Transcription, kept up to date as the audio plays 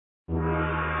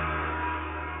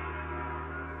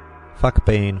Fuck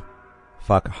pain.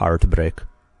 Fuck heartbreak.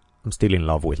 I'm still in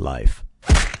love with life.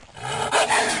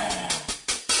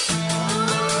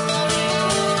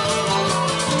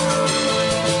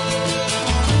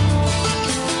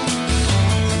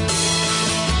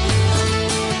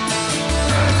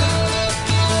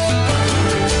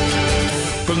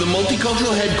 From the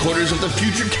multicultural headquarters of the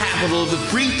future capital of the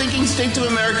free-thinking states of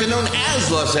America known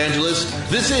as Los Angeles,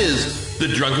 this is the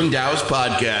Drunken Taoist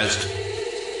Podcast.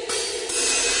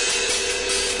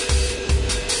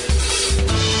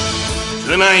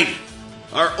 Tonight,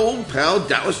 our old pal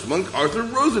Taoist monk Arthur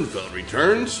Rosenfeld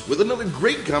returns with another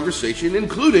great conversation,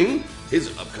 including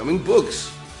his upcoming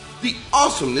books, The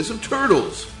Awesomeness of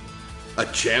Turtles, A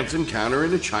Chance Encounter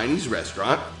in a Chinese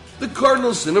Restaurant, The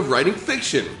Cardinal Sin of Writing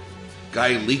Fiction,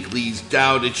 Guy Leakley's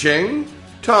Tao Te Ching,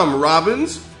 Tom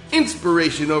Robbins,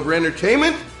 Inspiration Over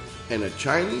Entertainment, and a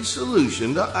Chinese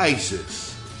solution to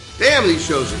ISIS. Damn, these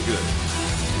shows are good.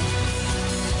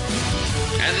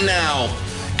 And now,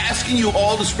 asking you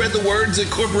all to spread the words that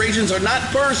corporations are not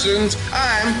persons,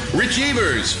 I'm Rich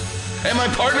Evers. And my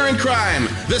partner in crime,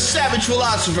 the savage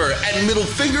philosopher and middle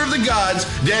finger of the gods,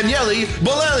 Daniele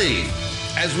Bolelli.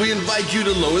 As we invite you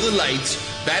to lower the lights,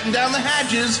 batten down the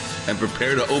hatches, and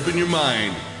prepare to open your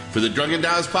mind. For the Drunken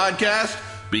Taoist Podcast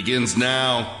begins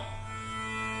now.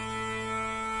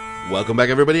 Welcome back,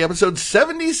 everybody. Episode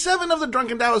 77 of the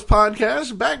Drunken Taoist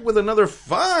Podcast. Back with another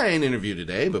fine interview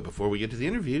today. But before we get to the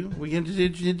interview, we get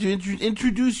to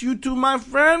introduce you to my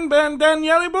friend,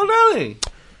 Daniele Bolelli.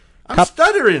 I'm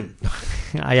stuttering.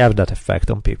 I have that effect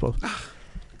on people.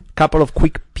 Couple of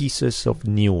quick pieces of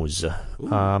news.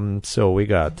 So we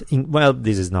got,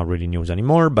 this is not really news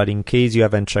anymore, but in case you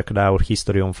haven't checked out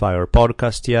History on Fire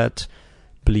podcast yet,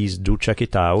 please do check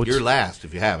it out. You're last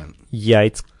if you haven't. Yeah,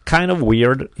 it's kind of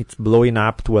weird. It's blowing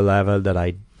up to a level that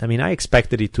I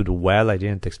expected it to do well. I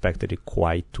didn't expect it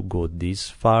quite to go this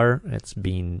far. It's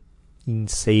been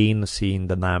insane seeing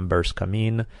the numbers come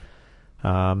in.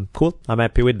 Cool. I'm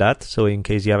happy with that. So in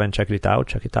case you haven't checked it out,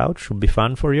 check it out. Should be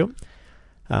fun for you.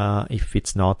 If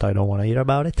it's not, I don't want to hear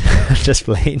about it. Just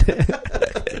plain.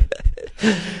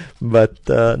 But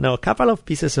no, a couple of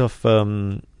pieces of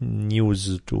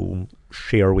news to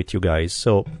share with you guys.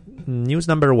 So, news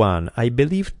number one. I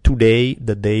believe today,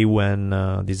 the day when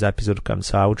this episode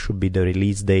comes out, should be the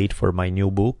release date for my new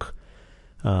book,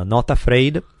 Not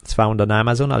Afraid. It's found on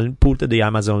Amazon. I'll put the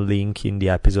Amazon link in the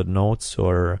episode notes,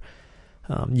 or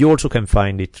you also can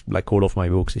find it, like all of my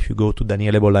books. If you go to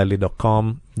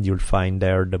danielebolelli.com, you'll find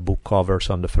there the book covers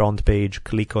on the front page.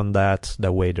 Click on that.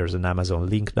 That way there's an Amazon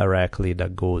link directly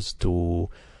that goes to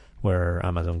where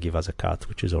Amazon give us a cut,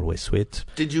 which is always sweet.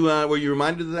 Did you were you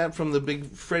reminded of that from the big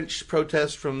French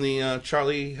protest from the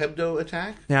Charlie Hebdo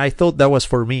attack? Yeah, I thought that was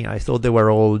for me. I thought they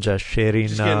were all just sharing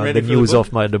the news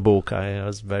of the book. I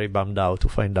was very bummed out to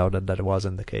find out that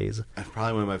wasn't the case. That's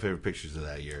probably one of my favorite pictures of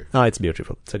that year. Oh, it's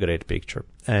beautiful. It's a great picture.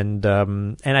 And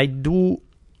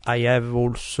I have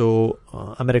also,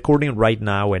 I'm recording right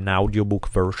now an audiobook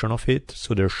version of it,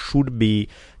 so there should be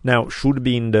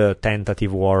in the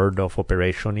tentative word of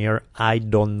operation here. I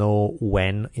don't know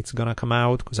when it's gonna come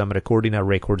out, because I'm recording at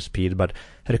record speed, but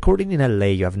recording in LA,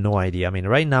 you have no idea. I mean,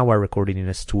 right now our recording in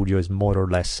a studio is more or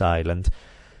less silent.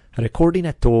 Recording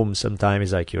at home sometimes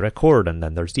is like you record, and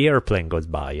then there's the airplane goes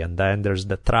by, and then there's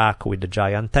the truck with the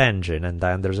giant engine, and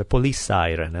then there's a police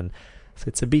siren, and so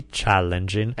it's a bit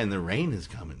challenging. And the rain is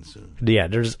coming soon. Yeah,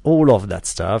 there's all of that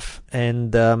stuff.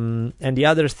 And the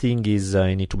other thing is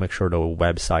I need to make sure the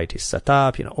website is set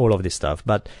up, all of this stuff.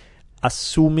 But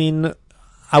assuming,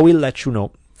 I will let you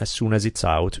know as soon as it's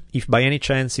out. If by any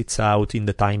chance it's out in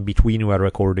the time between we are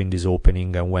recording this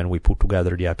opening and when we put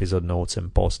together the episode notes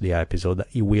and post the episode,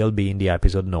 it will be in the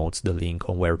episode notes, the link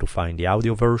on where to find the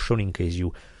audio version, in case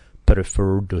you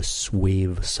prefer the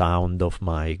suave sound of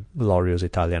my glorious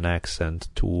Italian accent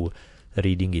to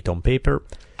reading it on paper.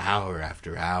 Hour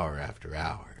after hour after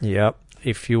hour. Yeah.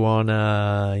 If you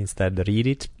wanna instead read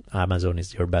it, Amazon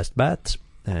is your best bet.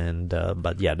 And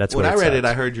but yeah, that's when what I read it.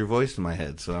 I heard your voice in my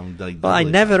head, so I'm like. Well, I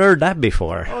never heard that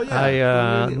before. Oh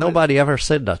yeah. Nobody ever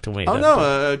said that to me. Oh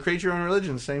no, create your own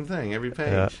religion, same thing, every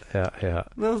page. Yeah.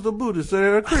 Those the Buddhists,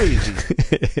 they're crazy.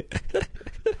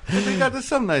 But they got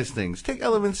some nice things. Take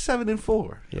elements 7 and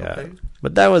 4. Yeah, okay?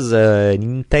 But that was an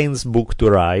intense book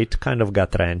to write, kind of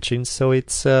gut-wrenching. So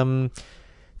it's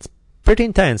pretty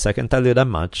intense, I can tell you that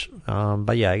much.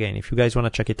 But yeah, again, if you guys want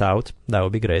to check it out, that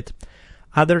would be great.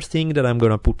 Other thing that I'm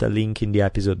gonna put a link in the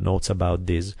episode notes about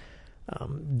this.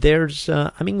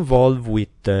 I'm involved with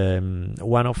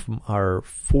one of our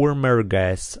former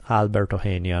guests, Albert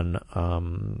Ohanian,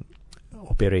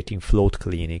 operating Float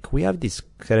Clinic. We have this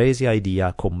crazy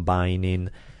idea combining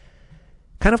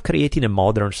kind of creating a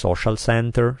modern social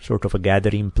center, sort of a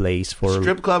gathering place for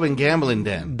strip club and gambling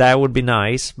den. That would be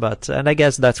nice, and I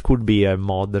guess that could be a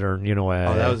modern,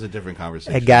 that was a different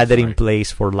conversation. A gathering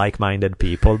place for like-minded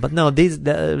people. But no,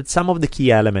 some of the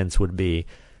key elements would be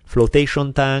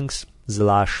flotation tanks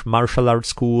 / martial arts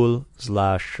school /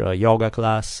 yoga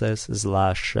classes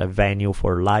 / venue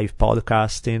for live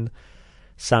podcasting.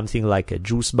 Something like a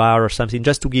juice bar or something,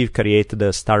 just to create the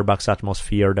Starbucks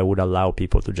atmosphere that would allow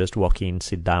people to just walk in,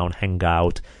 sit down, hang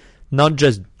out, not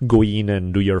just go in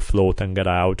and do your float and get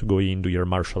out, go in, do your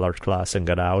martial arts class and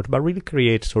get out, but really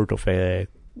create sort of a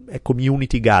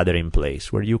community gathering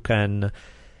place where you can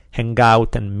hang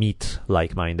out and meet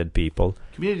like-minded people.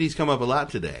 Communities come up a lot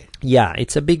today. Yeah,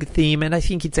 it's a big theme, and I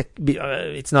think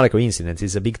it's not a coincidence.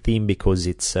 It's a big theme because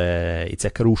it's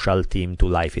a crucial theme to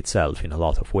life itself in a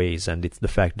lot of ways, and it's the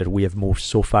fact that we have moved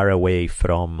so far away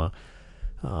from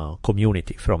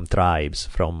community, from tribes,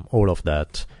 from all of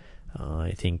that.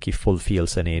 I think it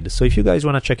fulfills a need. So if you guys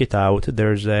want to check it out,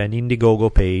 there's an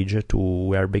Indiegogo page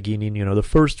we are beginning. The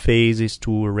first phase is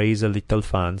to raise a little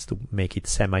funds to make it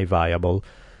semi-viable.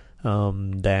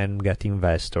 Then get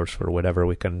investors for whatever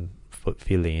we can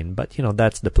fill in. But,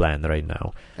 that's the plan right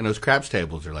now. And those craps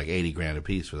tables are like $80,000 a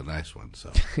piece for the nice ones.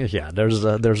 So yeah,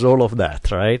 there's all of that,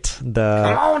 right?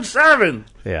 Come on, 7!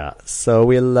 Yeah, so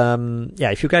we'll,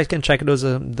 if you guys can check this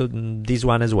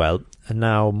one as well. And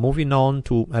now, moving on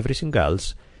to everything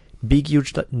else, big,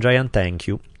 huge, giant thank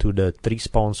you to the 3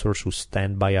 sponsors who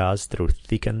stand by us through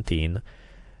thick and thin.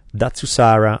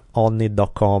 Datsusara,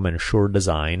 Onnit.com, and Sure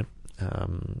Design.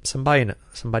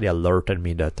 Somebody alerted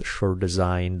me that Sure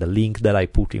Design, the link that I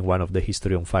put in one of the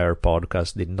History on Fire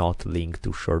podcasts, did not link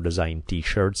to Sure Design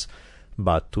t-shirts,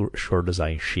 but to Sure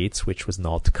Design sheets, which was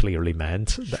not clearly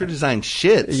meant. Sure Design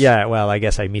shits? Yeah, well, I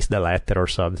guess I missed the letter or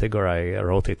something, or I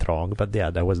wrote it wrong, but yeah,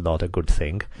 that was not a good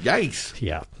thing. Yikes!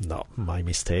 Yeah, no, my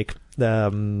mistake.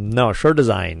 No, Sure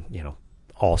Design,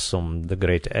 awesome, the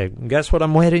great. Guess what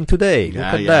I'm wearing today? Look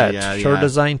at that. Sure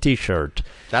Design t-shirt.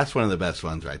 That's one of the best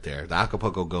ones right there. The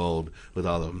Acapulco gold with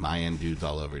all the Mayan dudes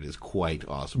all over it is quite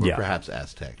awesome. Or perhaps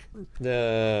Aztec.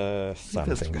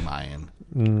 Something. Mayan.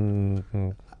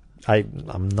 Mm-hmm.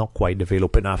 I'm not quite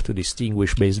developed enough to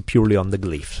distinguish based purely on the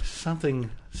glyphs.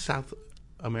 Something South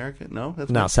America? No?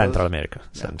 Central America.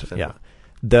 Yeah.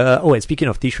 And speaking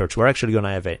of t-shirts, we're actually going to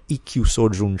have an EQ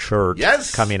Sojun shirt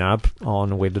coming up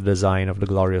with the design of the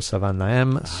glorious Savannah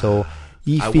M. So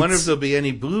I wonder if there'll be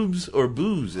any boobs or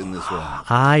booze in this one.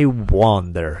 I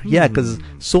wonder. Yeah, because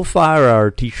so far our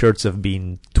t-shirts have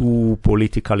been too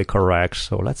politically correct.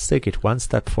 So let's take it one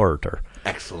step further.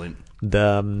 Excellent.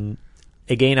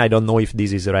 Again, I don't know if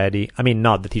this is ready. I mean,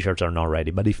 the t-shirts are not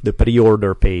ready, but if the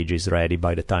pre-order page is ready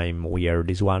by the time we air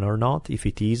this one or not. If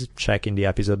it is, check in the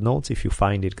episode notes. If you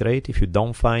find it, great. If you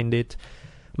don't find it,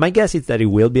 my guess is that it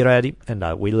will be ready, and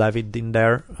I will have it in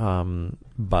there.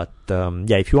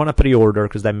 If you want to pre-order,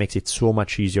 because that makes it so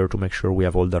much easier to make sure we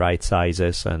have all the right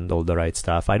sizes and all the right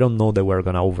stuff. I don't know that we're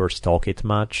going to overstock it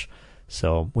much,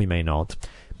 so we may not.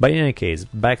 But in any case,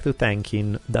 back to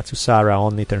thanking Datsusara,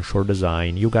 Onnit, and Sure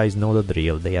Design. You guys know the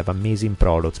drill. They have amazing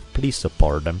products. Please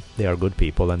support them. They are good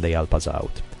people and they help us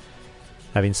out.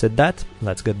 Having said that,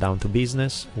 let's get down to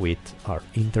business with our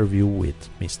interview with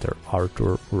Mr.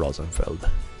 Arthur Rosenfeld.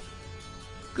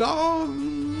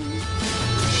 Gone!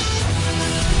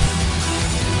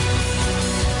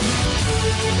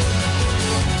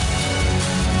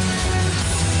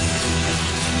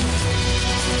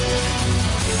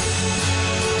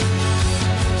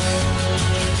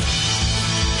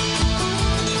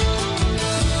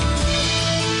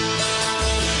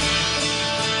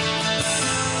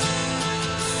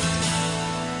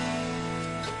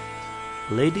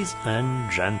 Ladies and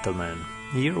gentlemen,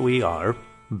 here we are,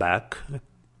 back,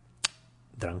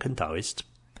 Drunken Taoist.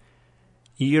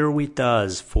 Here with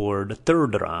us for the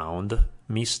third round,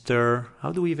 Mr.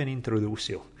 How do we even introduce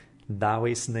you?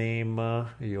 Taoist name,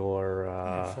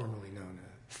 formerly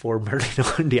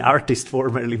known, the artist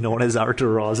formerly known as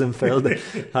Arthur Rosenfeld.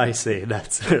 I say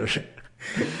that's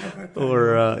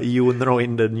or you know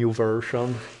in the new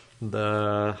version.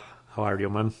 How are you,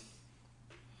 man?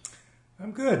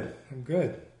 I'm good.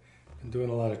 Been doing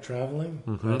a lot of traveling.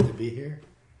 Glad to be here.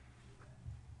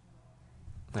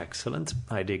 Excellent.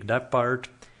 I dig that part.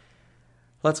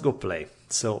 Let's go play.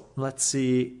 So let's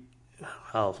see.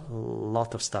 Well, a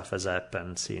lot of stuff has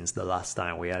happened since the last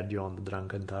time we had you on the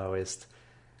Drunken Taoist.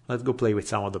 Let's go play with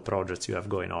some of the projects you have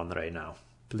going on right now.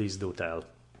 Please do tell.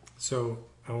 So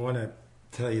I want to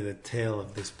tell you the tale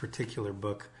of this particular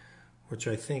book, which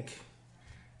I think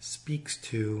speaks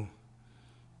to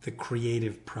the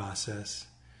creative process,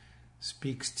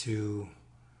 speaks to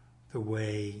the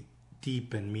way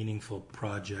deep and meaningful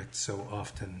projects so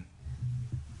often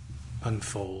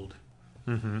unfold.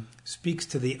 Speaks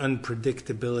to the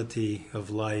unpredictability of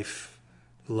life,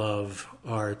 love,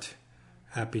 art,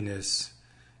 happiness,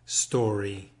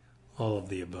 story, all of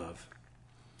the above.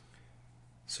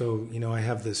 So, I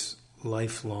have this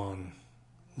lifelong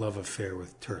love affair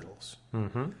with turtles.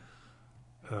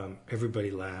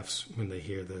 Everybody laughs when they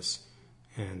hear this,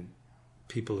 and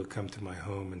people who come to my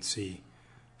home and see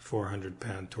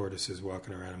 400-pound tortoises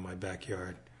walking around in my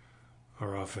backyard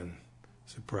are often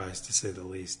surprised, to say the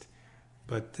least.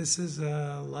 But this is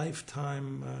a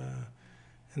lifetime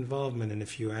involvement, and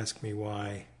if you ask me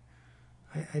why,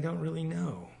 I don't really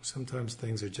know. Sometimes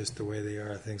things are just the way they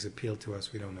are. Things appeal to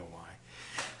us. We don't know why.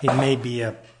 It may be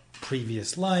a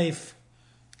previous life.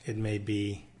 It may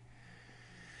be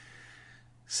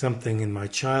something in my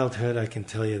childhood. I can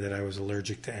tell you that I was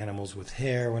allergic to animals with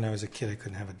hair. When I was a kid, I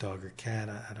couldn't have a dog or cat.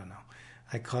 I don't know.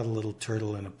 I caught a little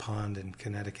turtle in a pond in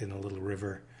Connecticut in a little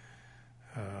river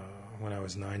when I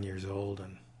was 9 years old.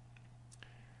 And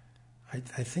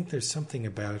I think there's something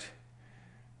about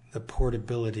the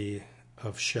portability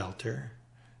of shelter,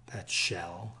 that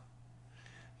shell.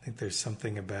 I think there's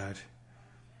something about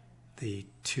the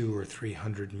 200 or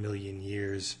 300 million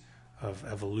years of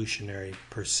evolutionary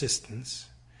persistence.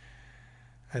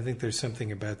 I think there's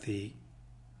something about the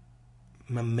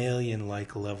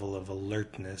mammalian-like level of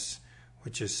alertness,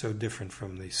 which is so different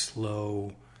from the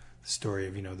slow story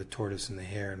of, the tortoise and the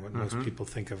hare. And what most people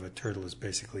think of a turtle is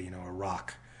basically, a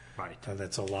rock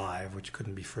that's alive, which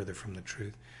couldn't be further from the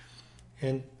truth.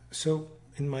 And so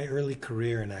in my early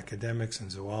career in academics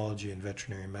and zoology and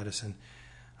veterinary medicine,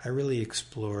 I really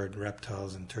explored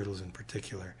reptiles and turtles in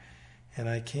particular. And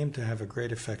I came to have a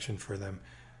great affection for them.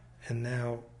 And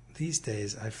now, these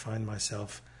days, I find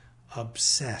myself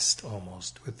obsessed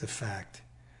almost with the fact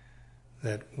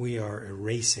that we are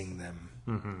erasing them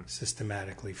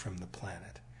systematically from the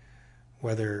planet.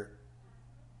 Whether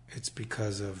it's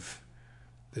because of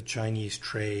the Chinese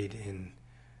trade in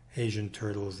Asian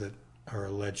turtles that are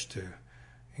alleged to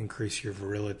increase your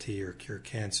virility or cure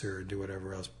cancer or do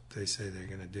whatever else they say they're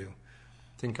going to do.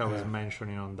 I think I was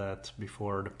mentioning on that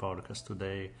before the podcast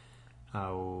today,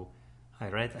 how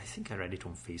I think I read it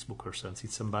on Facebook or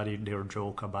something. Their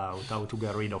joke about how to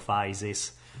get rid of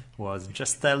ISIS was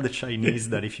just tell the Chinese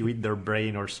that if you eat their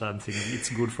brain or something, it's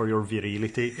good for your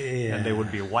virility, and they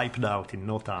would be wiped out in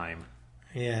no time.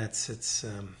 Yeah, it's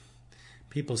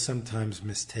people sometimes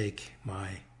mistake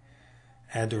my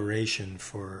adoration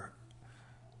for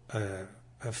a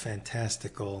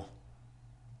fantastical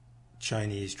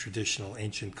Chinese traditional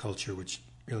ancient culture which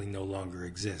really no longer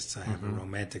exists. I have a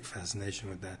romantic fascination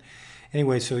with that.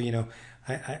 Anyway, so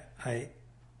I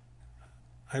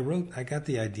got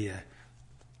the idea.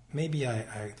 Maybe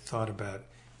I thought about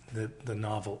the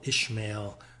novel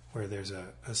Ishmael, where there's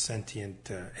a sentient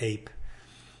ape,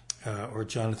 or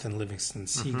Jonathan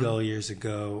Livingston's Seagull years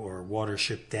ago, or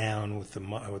Watership Down with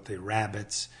the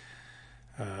rabbits,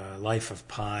 Life of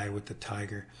Pi with the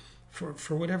tiger.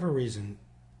 For whatever reason,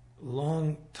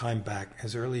 long time back,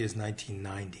 as early as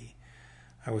 1990,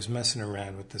 I was messing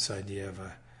around with this idea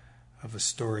of a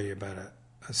story about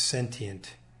a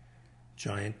sentient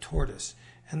giant tortoise,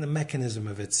 and the mechanism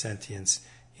of its sentience,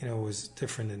 was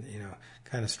different, and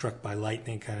kind of struck by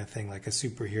lightning, kind of thing, like a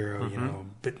superhero,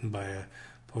 bitten by a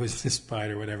poisonous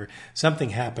spider, whatever. Something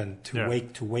happened to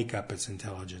wake up its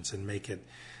intelligence and make it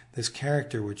this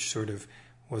character, which sort of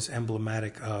was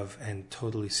emblematic of and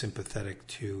totally sympathetic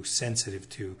to, sensitive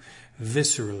to,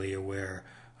 viscerally aware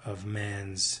of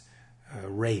man's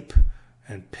rape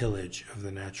and pillage of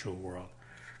the natural world.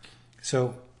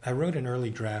 So I wrote an early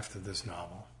draft of this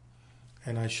novel,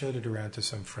 and I showed it around to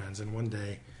some friends, and one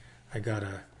day I got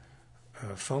a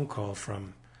phone call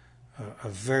from a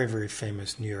very, very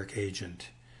famous New York agent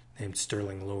named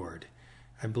Sterling Lord.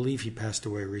 I believe he passed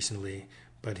away recently,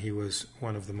 but he was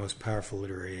one of the most powerful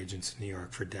literary agents in New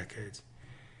York for decades.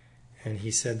 And he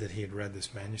said that he had read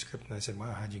this manuscript, and I said,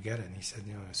 wow, how'd you get it? And he said,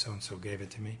 so-and-so gave it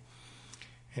to me.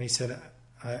 And he said,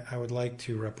 I would like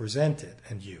to represent it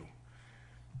and you.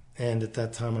 And at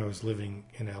that time I was living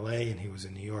in L.A. and he was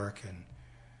in New York, and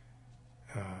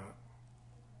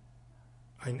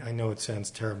I know it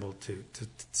sounds terrible to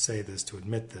say this, to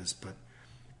admit this, but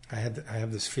I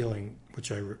have this feeling,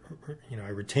 which I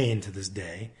retain to this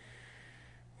day,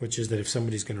 which is that if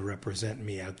somebody's going to represent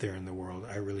me out there in the world,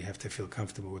 I really have to feel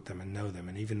comfortable with them and know them.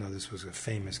 And even though this was a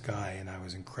famous guy and I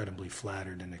was incredibly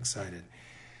flattered and excited,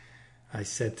 I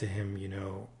said to him,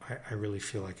 I really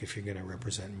feel like if you're going to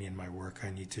represent me in my work, I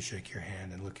need to shake your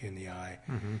hand and look you in the eye,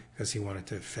 because he wanted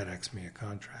to FedEx me a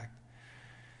contract.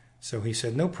 So he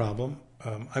said, no problem.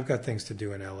 I've got things to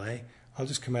do in L.A. I'll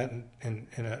just come out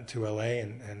to L.A.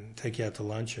 and take you out to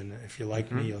lunch, and if you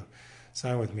like me, you'll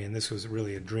sign with me. And this was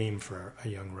really a dream for a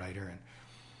young writer. And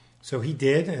so he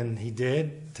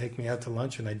did take me out to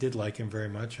lunch, and I did like him very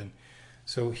much. And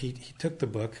so he took the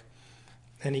book,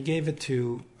 and he gave it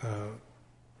to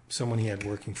someone he had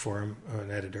working for him,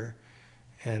 an editor.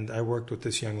 And I worked with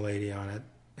this young lady on it,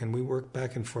 and we worked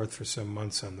back and forth for some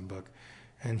months on the book.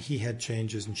 And he had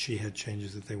changes and she had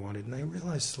changes that they wanted. And I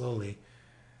realized slowly,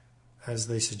 as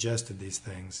they suggested these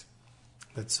things,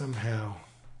 that somehow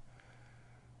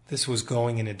this was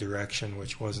going in a direction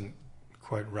which wasn't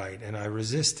quite right. And I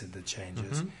resisted the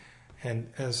changes.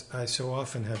 And as I so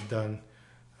often have done,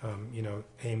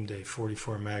 aimed a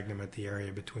 .44 Magnum at the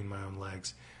area between my own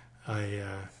legs, I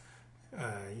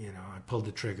pulled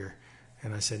the trigger.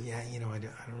 And I said, I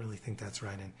don't really think that's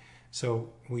right. And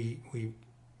so we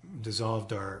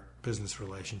dissolved our business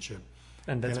relationship.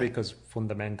 And that's because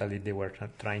fundamentally they were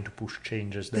trying to push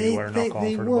changes they were not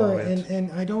comfortable with.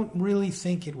 And I don't really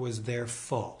think it was their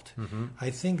fault.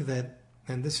 I think that,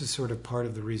 and this is sort of part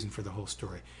of the reason for the whole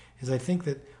story, is I think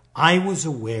that I was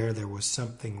aware there was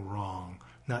something wrong,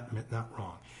 not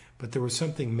wrong, but there was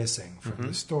something missing from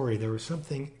the story. There was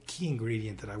something, key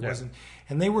ingredient that I wasn't,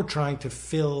 and they were trying to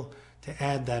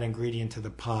add that ingredient to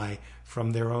the pie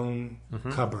from their own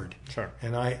cupboard. Sure.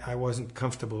 And I wasn't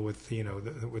comfortable with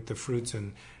with the fruits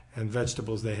and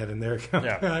vegetables they had in their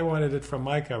cupboard. Yeah. I wanted it from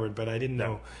my cupboard, but I didn't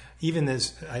know. Even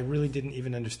as I really didn't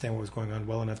even understand what was going on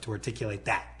well enough to articulate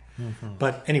that.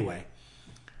 But anyway,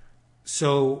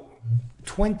 so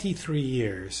 23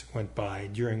 years went by,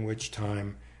 during which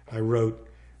time I wrote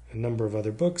a number of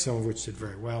other books, some of which did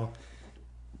very well.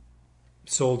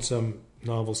 Sold some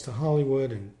novels to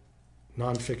Hollywood and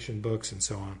nonfiction books and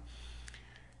so on.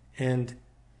 And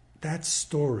that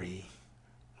story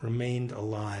remained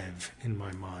alive in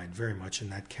my mind, very much in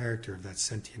that character of that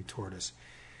sentient tortoise.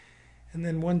 And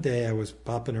then one day I was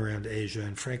bopping around Asia,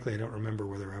 and frankly I don't remember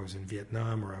whether I was in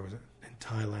Vietnam or I was in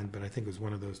Thailand, but I think it was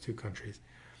one of those two countries.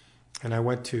 And I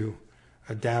went to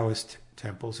a Taoist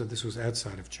temple, so this was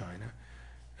outside of China.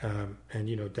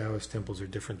 And Taoist temples are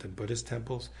different than Buddhist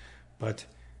temples, but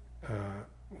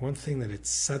one thing that it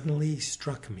suddenly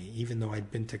struck me, even though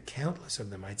I'd been to countless of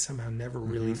them, I'd somehow never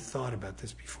really thought about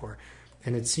this before.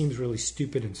 And it seems really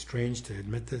stupid and strange to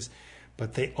admit this,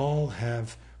 but they all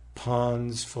have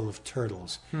ponds full of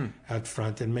turtles out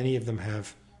front, and many of them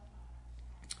have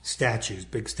statues,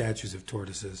 big statues of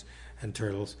tortoises and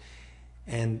turtles.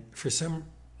 And for some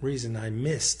reason I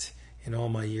missed, in all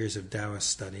my years of Taoist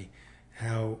study,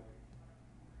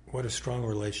 what a strong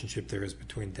relationship there is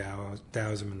between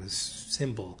Taoism and the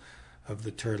symbol of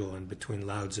the turtle, and between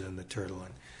Lao Tzu and the turtle.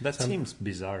 And that seems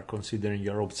bizarre, considering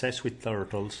you're obsessed with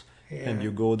turtles and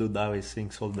you go to Taoist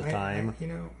things all the time.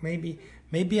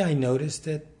 Maybe I noticed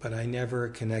it, but I never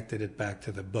connected it back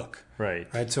to the book. Right.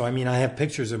 So, I have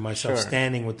pictures of myself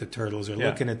standing with the turtles or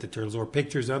looking at the turtles, or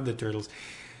pictures of the turtles.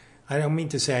 I don't mean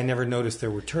to say I never noticed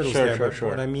there were turtles there, but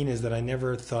what I mean is that I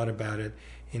never thought about it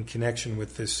in connection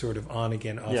with this sort of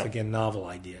on-again, off-again novel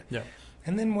idea. Yeah.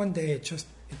 And then one day it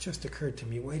just occurred to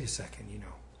me, wait a second,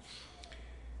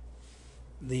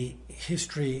 the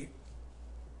history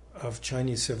of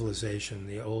Chinese civilization,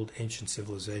 the old ancient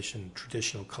civilization,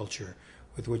 traditional culture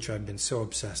with which I've been so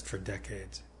obsessed for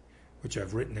decades, which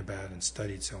I've written about and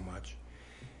studied so much,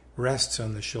 rests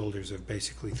on the shoulders of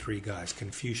basically three guys,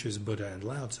 Confucius, Buddha, and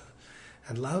Lao Tzu.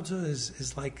 And Lao Tzu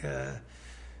is like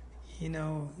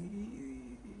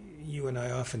you and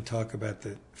I often talk about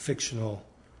the fictional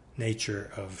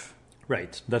nature of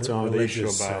that's another issue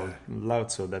about Lao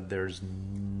Tzu, that there's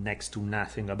next to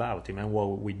nothing about him, and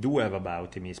what we do have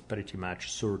about him is pretty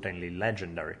much certainly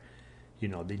legendary.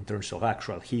 In terms of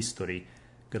actual history,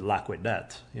 good luck with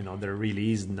that. There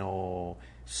really is no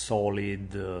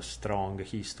solid, strong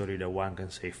history that one can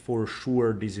say for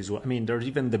sure this is what. There's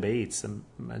even debates,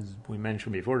 as we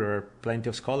mentioned before, there are plenty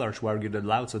of scholars who argue that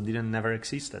Lao Tzu never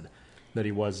existed, that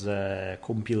it was a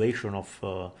compilation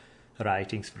of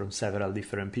writings from several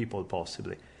different people,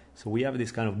 possibly. So we have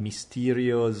this kind of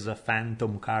mysterious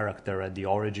phantom character at the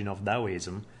origin of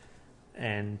Taoism,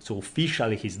 and so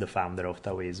officially he's the founder of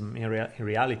Taoism. In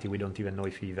reality, we don't even know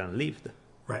if he even lived.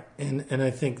 Right, and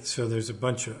I think, so there's a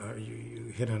bunch of,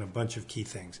 you hit on a bunch of key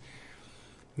things.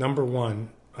 Number one,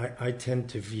 I tend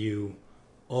to view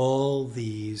all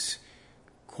these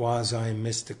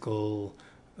quasi-mystical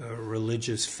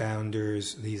religious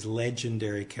founders, these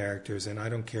legendary characters, and I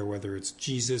don't care whether it's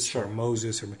Jesus or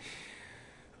Moses, or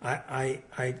I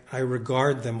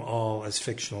regard them all as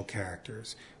fictional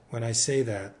characters. when I say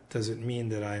that, does it mean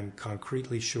that I'm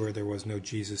concretely sure there was no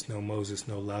Jesus, no Moses,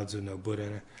 no Lao Tzu, no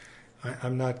Buddha?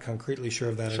 I'm not concretely sure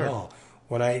of that Sure. at all.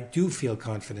 What I do feel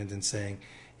confident in saying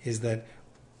is that,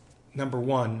 number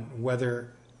one,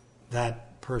 whether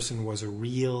that person was a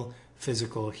real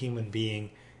physical human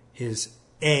being is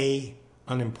A,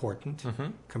 unimportant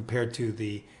compared to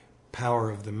the power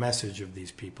of the message of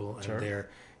these people and Sure.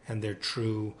 their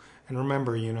true. And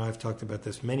remember, I've talked about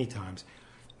this many times.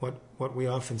 What we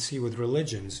often see with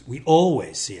religions, we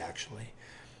always see actually,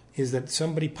 is that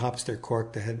somebody pops their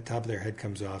cork, top of their head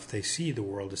comes off, they see the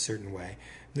world a certain way.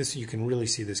 This, you can really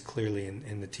see this clearly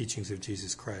in the teachings of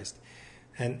Jesus Christ.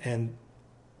 And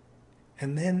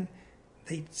then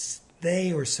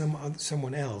they or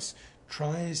someone else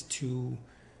tries to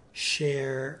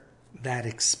share that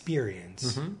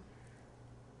experience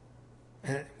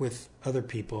with other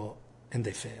people, and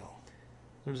they fail.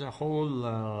 There's a whole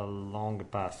long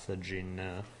passage in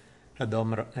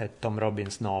Tom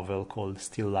Robbins' novel called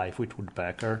Still Life with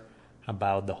Woodpecker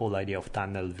about the whole idea of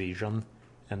tunnel vision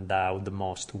and how the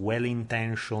most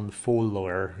well-intentioned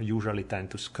follower usually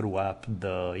tend to screw up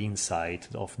the insight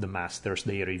of the masters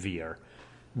they revere.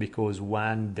 Because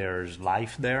when there's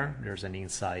life there, there's an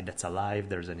insight that's alive,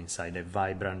 there's an insight that's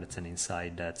vibrant, that's an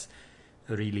insight that's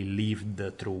really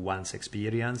lived through one's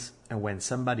experience. And when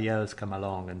somebody else come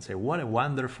along and say, what a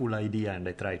wonderful idea, and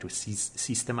they try to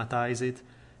systematize it,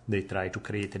 they try to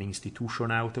create an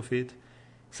institution out of it,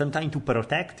 sometimes to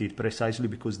protect it precisely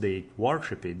because they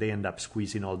worship it, they end up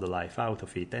squeezing all the life out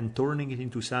of it and turning it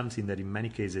into something that in many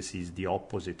cases is the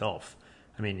opposite of.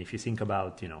 I mean, if you think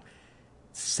about,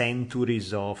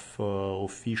 centuries of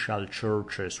official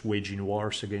churches waging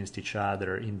wars against each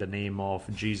other in the name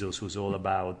of Jesus, who's all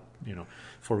about,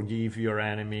 forgive your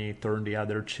enemy, turn the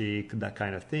other cheek, that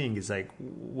kind of thing. It's like,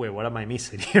 wait, what am I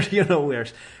missing here? Where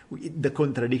the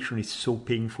contradiction is so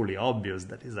painfully obvious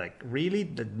that it's like, really?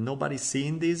 That nobody's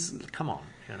seeing this? Come on,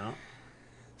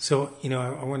 So,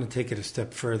 I want to take it a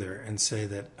step further and say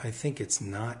that I think it's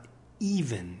not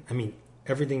even,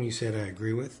 everything you said I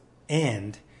agree with,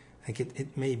 and I think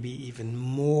it may be even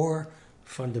more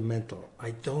fundamental.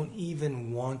 I don't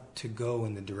even want to go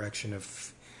in the direction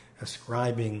of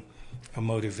ascribing a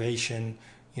motivation,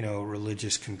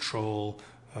 religious control,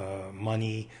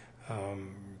 money,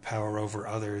 power over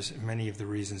others, many of the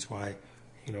reasons why,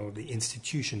 the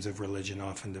institutions of religion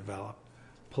often develop.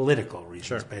 Political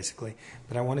reasons, basically.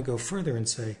 But I want to go further and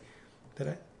say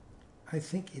that I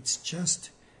think it's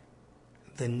just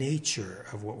the nature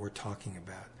of what we're talking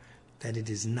about, that it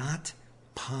is not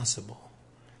possible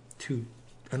to,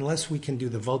 unless we can do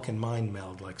the Vulcan mind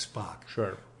meld like Spock.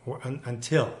 Sure. Or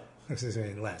until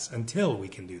we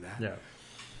can do that. Yeah.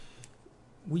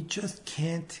 We just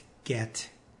can't get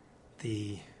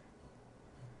the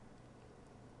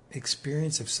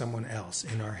experience of someone else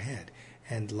in our head.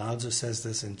 And Lao Tzu says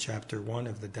this in chapter 1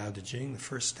 of the Tao Te Ching. The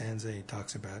first stanza, he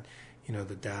talks about,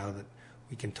 the Tao that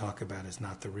we can talk about is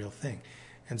not the real thing.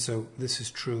 And so this is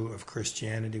true of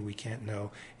Christianity. We can't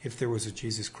know if there was a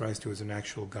Jesus Christ who was an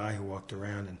actual guy who walked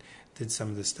around and did some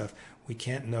of this stuff. We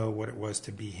can't know what it was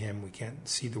to be him. We can't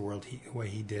see the world the way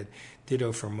he did.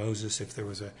 Ditto for Moses, if there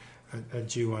was a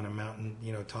Jew on a mountain,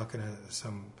 talking to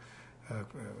some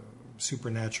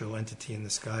supernatural entity in the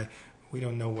sky. We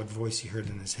don't know what voice he heard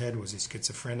in his head. Was he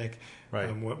schizophrenic?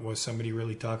 Right. What was somebody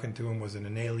really talking to him? Was it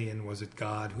an alien? Was it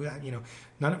God?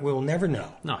 We'll never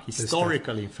know. No,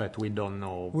 historically, in fact, we don't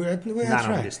know That's none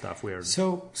right. of this stuff.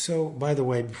 So, by the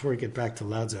way, before we get back to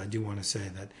Lao Tzu, I do want to say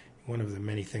that one of the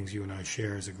many things you and I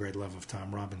share is a great love of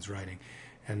Tom Robbins' writing,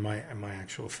 and my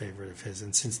actual favorite of his.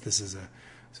 And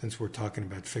since we're talking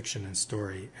about fiction and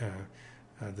story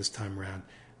this time around,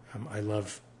 I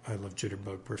love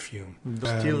Jitterbug Perfume.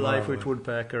 Still Life with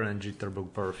Woodpecker and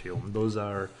Jitterbug Perfume. Those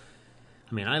are,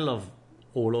 I love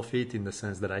all of it in the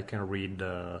sense that I can read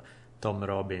Tom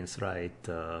Robbins write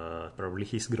probably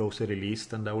his grocery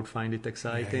list and I would find it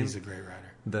exciting. Yeah, he's a great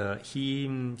writer.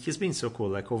 He's been so cool.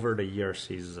 Like over the years,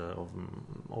 he's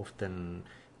often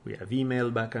we have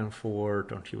email back and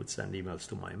forth, or he would send emails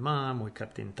to my mom. We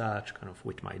kept in touch, kind of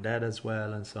with my dad as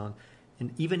well, and so on.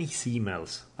 And even his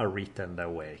emails are written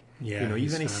that way. Yeah,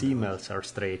 even his emails are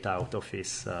straight out of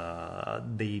his.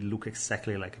 They look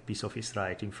exactly like a piece of his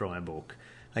writing from a book.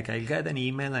 Like I'll get an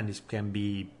email and it can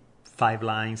be 5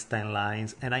 lines, 10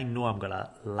 lines, and I know I'm gonna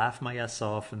laugh my ass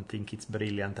off and think it's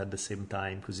brilliant at the same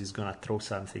time because he's gonna throw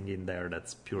something in there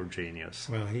that's pure genius.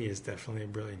 Well, he is definitely a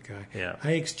brilliant guy. Yeah.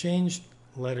 I exchanged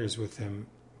letters with him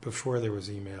before there was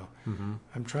email. Mm-hmm.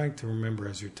 I'm trying to remember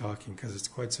as you're talking, because it's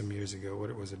quite some years ago, what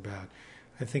it was about.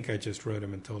 I think I just wrote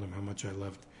him and told him how much I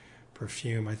loved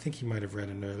perfume. I think he might have read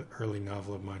an early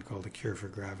novel of mine called A Cure for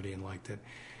Gravity and liked it.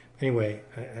 Anyway,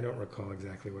 I don't recall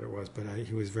exactly what it was, but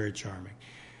he was very charming.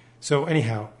 So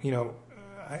anyhow,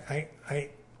 I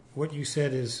what you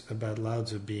said is about Lao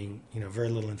Tzu being, very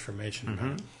little information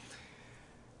about it.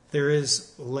 There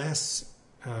is less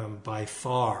by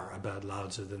far about Lao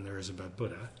Tzu than there is about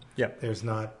Buddha. Yeah. There's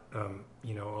not,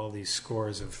 all these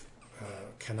scores of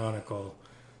canonical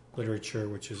literature,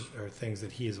 which are things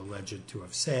that he is alleged to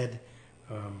have said.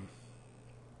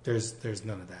 There's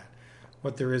none of that.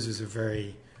 What there is a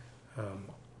very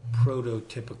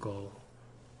prototypical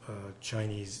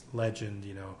Chinese legend.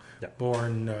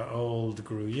 Born old,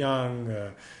 grew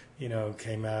young.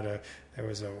 Came out of, there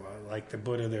was like the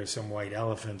Buddha, there's some white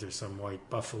elephant or some white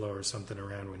buffalo or something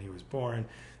around when he was born.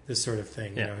 This sort of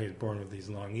thing. Yeah. He was born with these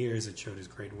long ears that showed his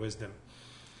great wisdom.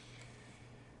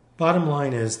 Bottom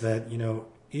line is that,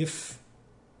 if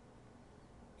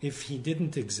he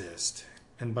didn't exist,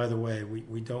 and by the way,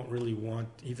 we don't really want,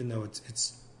 even though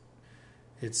it's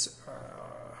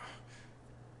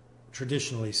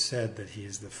traditionally said that he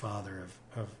is the father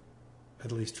of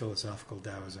at least philosophical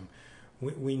Taoism,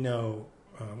 we know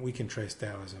we can trace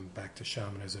Taoism back to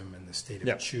shamanism and the state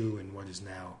of Chu in what is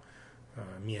now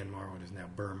Myanmar, what is now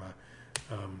Burma,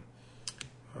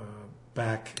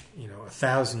 back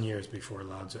 1,000 years before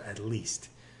Lao Tzu at least.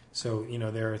 So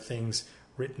there are things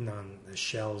written on the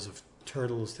shells of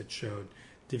turtles that showed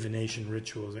divination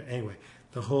rituals. Anyway,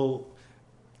 the whole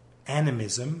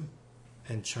animism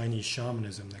and Chinese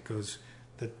shamanism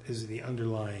that is the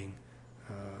underlying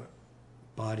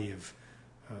body of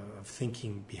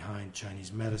thinking behind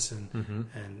Chinese medicine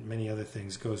and many other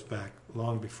things goes back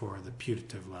long before the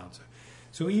putative Lao Tzu.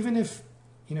 So even if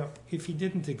he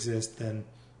didn't exist, then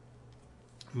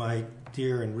my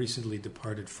dear and recently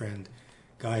departed friend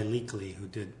Guy Leakley, who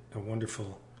did a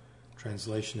wonderful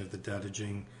translation of the Tao Te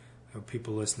Ching,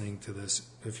 people listening to this,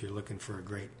 if you're looking for a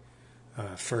great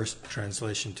first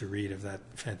translation to read of that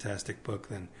fantastic book,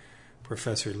 then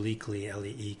Professor Leakley,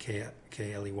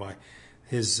 Leekley,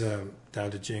 his Tao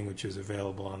Te Ching, which is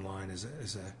available online, is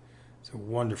a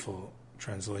wonderful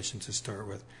translation to start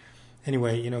with.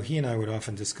 Anyway, he and I would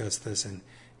often discuss this, and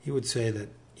he would say that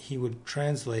he would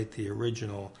translate the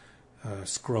original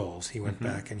scrolls. He went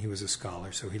back, and he was a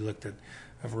scholar, so he looked at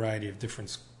a variety of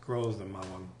different scrolls, the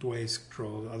Malwang Dui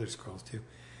scroll, other scrolls too.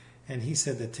 And he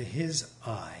said that to his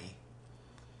eye,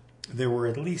 there were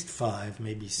at least 5,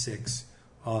 maybe 6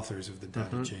 authors of the Tao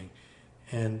Te Ching,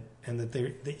 and that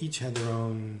they each had their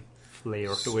own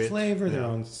flavor to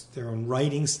it, their own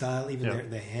writing style, even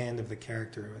the hand of the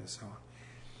character, and so on.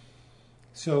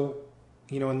 So,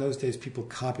 in those days, people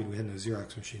copied. We had no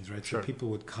Xerox machines, right? Sure. So people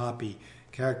would copy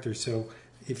characters. So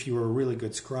if you were a really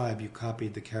good scribe, you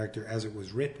copied the character as it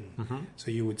was written. So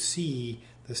you would see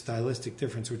the stylistic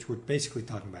difference, which we're basically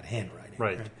talking about handwriting.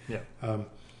 Right. Yeah.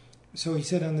 So he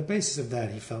said on the basis of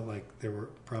that, he felt like there were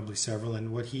probably several.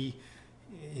 And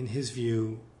in his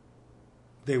view,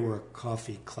 they were a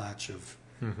coffee clutch of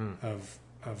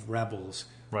rebels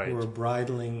who were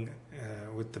bridling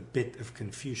with the bit of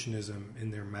Confucianism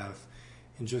in their mouth,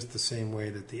 in just the same way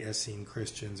that the Essene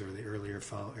Christians or the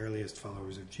earliest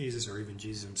followers of Jesus, or even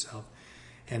Jesus himself,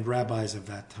 and rabbis of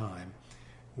that time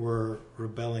were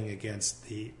rebelling against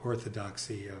the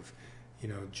orthodoxy of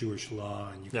Jewish law,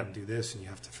 and you can do this, and you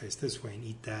have to face this way, and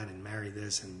eat that, and marry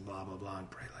this, and blah, blah, blah, and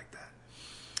pray like that.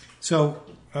 So,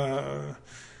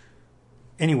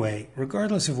 anyway,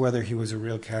 regardless of whether he was a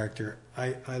real character,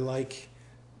 I like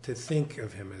to think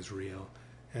of him as real,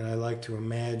 and I like to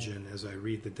imagine, as I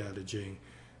read the Tao Te Ching,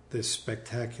 this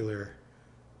spectacular,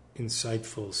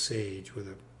 insightful sage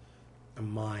with a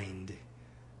mind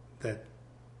that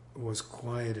was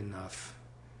quiet enough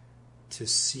to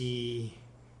see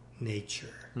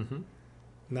nature,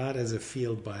 not as a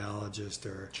field biologist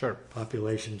or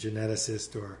population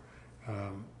geneticist or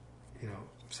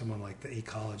someone like the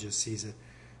ecologist sees it,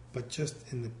 but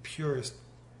just in the purest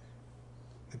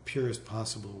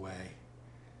possible way,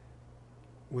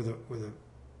 with a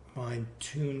mind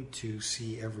tuned to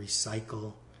see every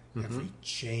cycle, every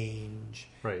change,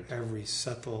 every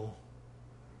subtle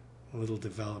little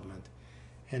development.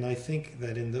 And I think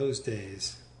that in those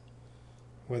days,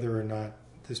 whether or not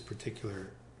this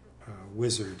particular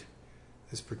wizard,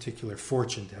 this particular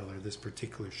fortune teller, this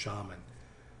particular shaman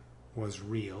was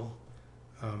real,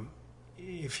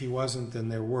 if he wasn't, then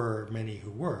there were many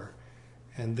who were,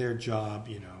 and their job,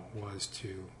 was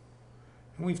to,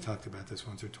 and we've talked about this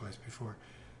once or twice before,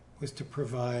 was to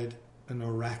provide an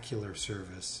oracular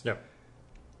service,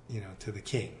 to the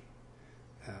king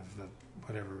of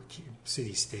whatever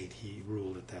city-state he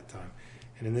ruled at that time.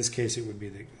 And in this case, it would be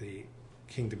the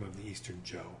kingdom of the Eastern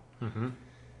Zhou.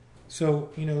 So,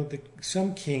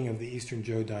 some king of the Eastern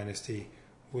Zhou dynasty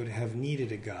would have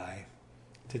needed a guy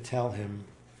to tell him,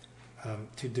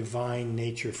 to divine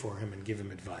nature for him and give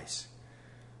him advice.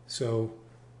 So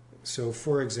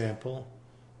for example,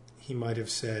 he might have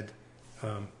said,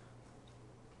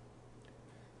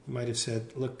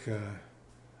 look,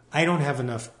 I don't have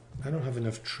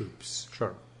enough troops.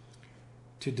 Sure.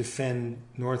 To defend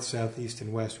north, south, east,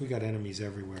 and west. We got enemies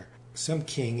everywhere. Some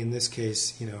king, in this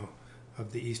case,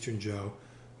 of the Eastern Zhou,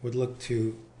 would look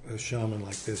to a shaman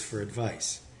like this for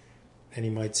advice. And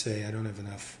he might say, I don't have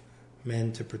enough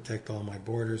men to protect all my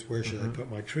borders. Where should I put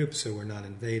my troops so we're not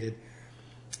invaded?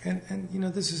 And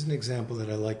this is an example that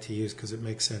I like to use because it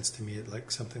makes sense to me. Like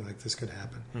something like this could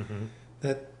happen.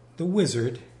 That the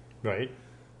wizard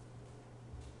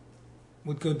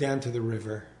would go down to the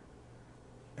river,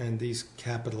 and these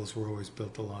capitals were always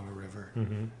built along a river.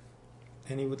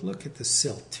 And he would look at the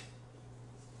silt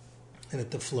and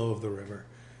at the flow of the river,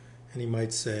 and he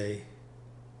might see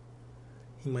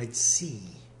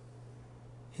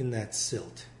in that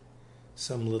silt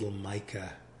some little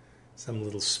mica, some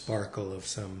little sparkle of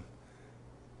some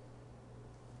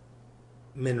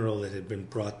mineral that had been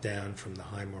brought down from the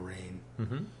high moraine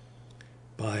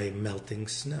by melting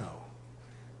snow.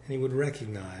 And he would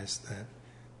recognize that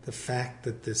the fact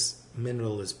that this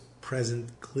mineral is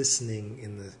present, glistening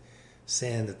in the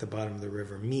sand at the bottom of the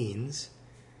river, means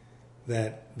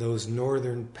that those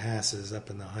northern passes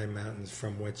up in the high mountains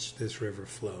from which this river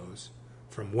flows,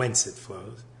 from whence it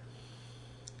flows,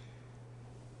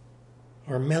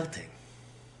 are melting.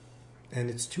 And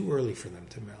it's too early for them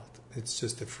to melt. It's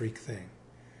just a freak thing.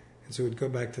 And so he would go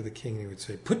back to the king and he would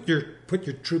say, put your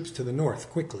troops to the north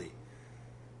quickly,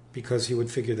 because he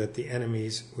would figure that the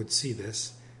enemies would see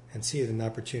this and see it an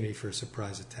opportunity for a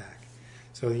surprise attack.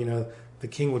 So, the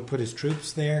king would put his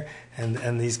troops there,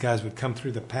 and these guys would come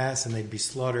through the pass, and they'd be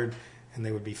slaughtered, and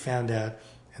they would be found out,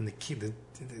 and the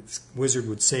wizard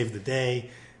would save the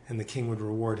day, and the king would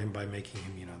reward him by making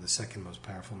him, the second most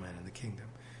powerful man in the kingdom,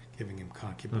 giving him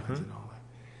concubines and all that.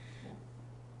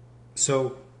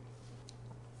 So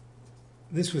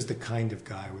this was the kind of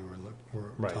guy we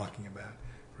were talking about,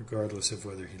 regardless of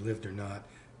whether he lived or not.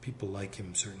 People like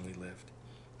him certainly lived.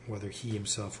 Whether he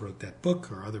himself wrote that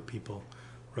book or other people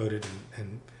wrote it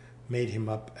and made him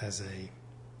up as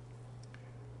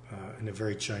in a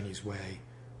very Chinese way,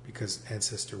 because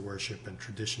ancestor worship and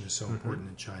tradition is so important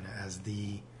in China, as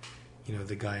the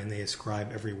guy, and they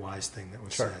ascribe every wise thing that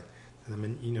was said. And I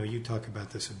mean, you talk about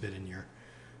this a bit in your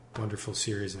wonderful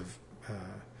series of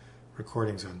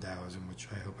recordings on Taoism, which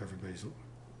I hope everybody's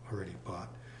already bought.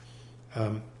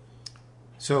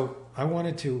 So I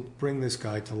wanted to bring this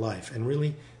guy to life, and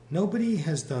really nobody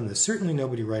has done this. Certainly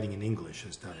nobody writing in English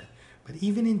has done it. But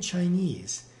even in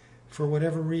Chinese, for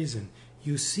whatever reason,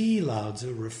 you see Lao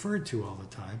Tzu referred to all the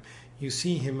time. You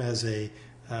see him as an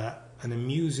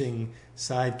amusing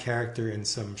side character in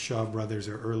some Shaw Brothers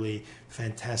or early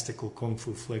fantastical kung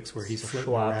fu flicks where he's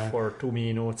flirting around for 2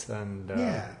 minutes and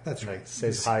that's right.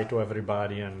 Says hi to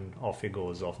everybody and off he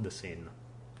goes off the scene.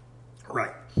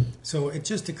 Right. So it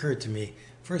just occurred to me,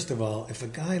 first of all, if a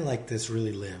guy like this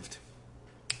really lived,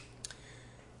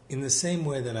 in the same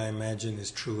way that I imagine is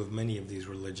true of many of these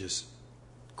religious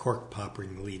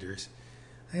cork-popping leaders,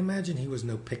 I imagine he was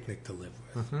no picnic to live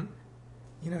with.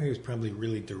 He was probably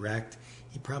really direct.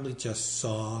 He probably just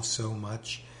saw so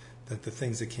much that the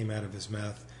things that came out of his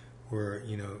mouth were,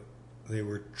 they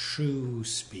were true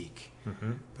speak,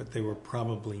 but they were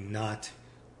probably not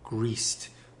greased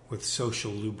with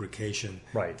social lubrication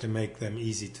to make them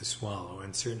easy to swallow,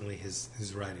 and certainly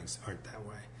his writings aren't that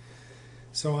way.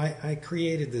 So I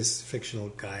created this fictional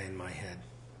guy in my head.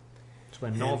 So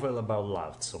a novel about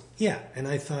Lao Tzu. Yeah, and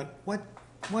I thought, what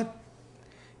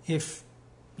if,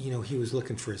 he was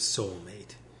looking for his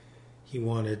soulmate? He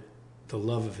wanted the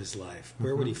love of his life.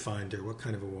 Where would he find her? What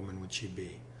kind of a woman would she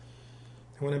be?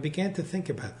 And when I began to think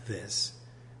about this,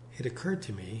 it occurred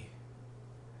to me,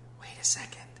 wait a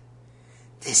second.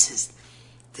 This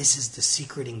is the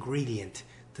secret ingredient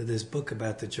to this book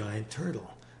about the giant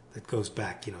turtle that goes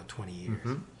back, 20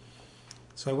 years.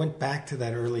 So I went back to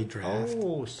that early draft.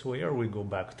 Oh, so here we go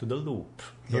back to the loop.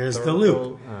 Here's the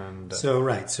loop. And so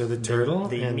the turtle.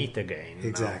 They meet again.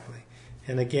 Exactly.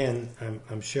 And again,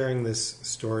 I'm sharing this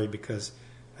story because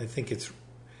I think it's,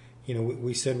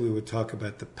 we said we would talk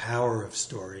about the power of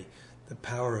story, the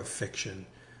power of fiction,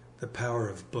 the power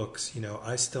of books.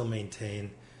 I still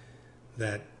maintain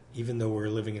that even though we're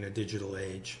living in a digital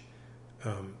age,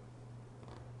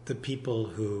 the people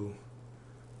who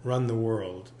run the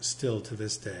world still to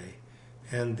this day,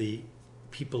 and the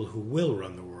people who will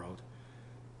run the world,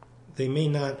 they may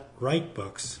not write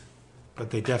books, but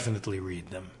they definitely read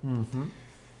them. Mm-hmm.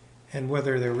 And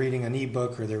whether they're reading an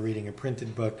e-book or they're reading a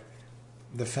printed book,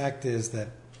 the fact is that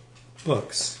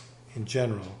books, in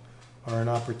general, are an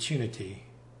opportunity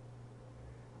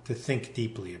to think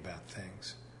deeply about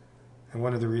things. And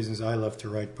one of the reasons I love to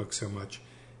write books so much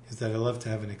is that I love to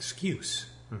have an excuse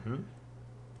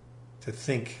to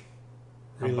think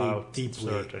really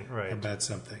deeply about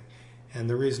something. And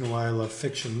the reason why I love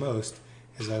fiction most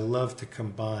is I love to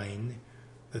combine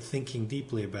the thinking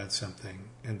deeply about something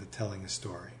and the telling a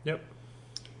story. Yep.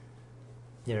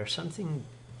 Yeah, there's something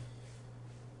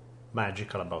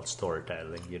magical about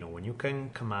storytelling, when you can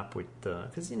come up with,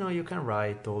 because you can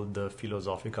write all the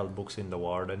philosophical books in the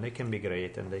world and they can be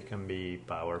great and they can be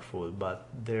powerful, but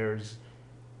there's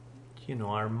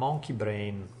our monkey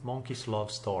brain, monkeys love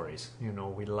stories.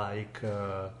 We like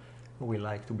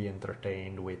to be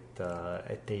entertained with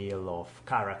a tale of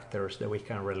characters that we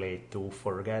can relate to,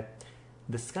 forget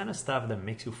this kind of stuff that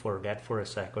makes you forget for a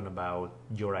second about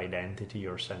your identity,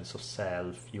 your sense of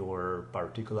self, your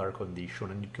particular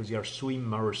condition, and because you're so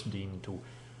immersed into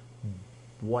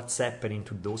what's happening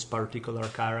to those particular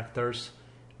characters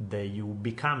that you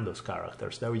become those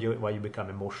characters. That's why you become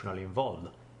emotionally involved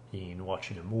in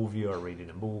watching a movie or reading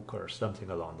a book or something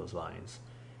along those lines.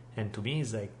 And to me,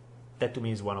 that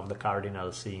is one of the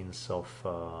cardinal sins of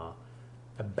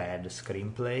a bad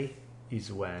screenplay,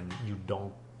 is when you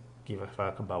don't give a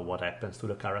fuck about what happens to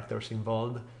the characters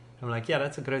involved. I'm like, yeah,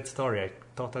 that's a great story. I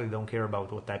totally don't care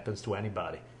about what happens to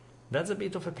anybody. That's a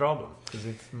bit of a problem,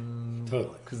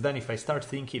 because then if I start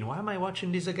thinking, why am I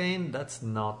watching this again? That's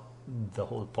not the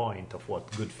whole point of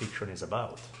what good fiction is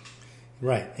about.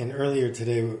 Right. And earlier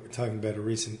today we were talking about a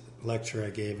recent lecture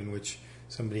I gave in which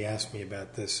somebody asked me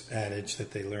about this adage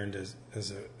that they learned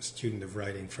as a student of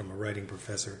writing from a writing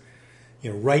professor.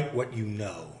 Write what you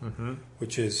know,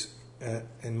 which is,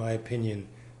 in my opinion,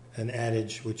 an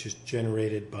adage which is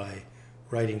generated by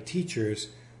writing teachers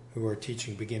who are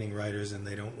teaching beginning writers, and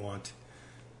they don't want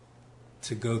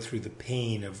to go through the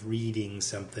pain of reading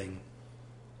something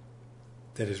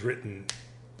that is written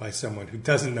by someone who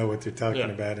doesn't know what they're talking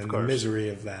about, and the misery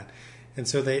of that. And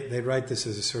so they write this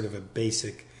as a sort of a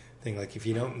basic thing, like, if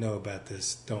you don't know about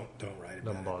this, don't write about it.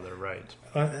 Don't bother, right.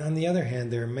 On the other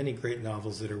hand, there are many great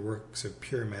novels that are works of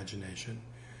pure imagination,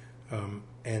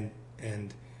 and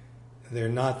they're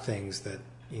not things that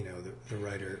the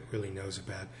writer really knows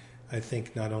about. I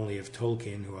think not only of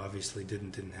Tolkien, who obviously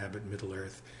didn't inhabit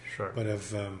Middle-earth, but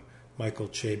of Michael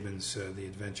Chabon's The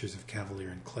Adventures of Cavalier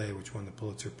and Clay, which won the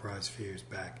Pulitzer Prize a few years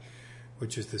back,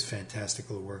 which is this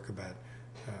fantastical work about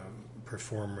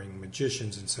performing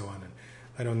magicians and so on. And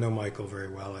I don't know Michael very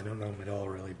well. I don't know him at all,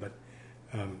 really, but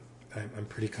I'm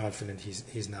pretty confident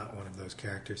he's not one of those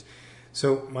characters.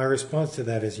 So my response to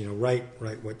that is, write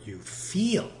what you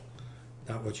feel,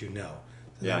 not what you know.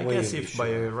 Yeah, I guess if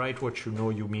by write what you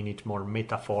know you mean it more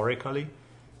metaphorically,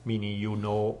 meaning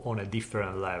on a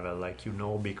different level, like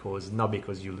because not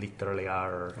because you literally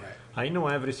are. Right. I know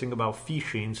everything about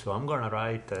fishing, so I'm gonna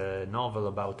write a novel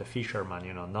about a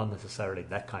fisherman. Not necessarily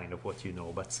that kind of what you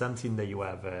know, but something that you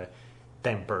have a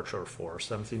temperature for,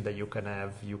 something that you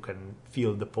can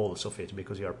feel the pulse of it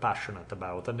because you're passionate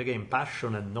about. And again,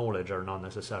 passion and knowledge are not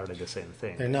necessarily the same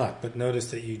thing. They're not, but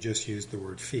notice that you just used the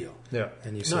word feel. Yeah.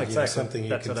 And you said exactly. Something you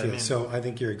That's can what feel. I mean. So I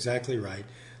think you're exactly right.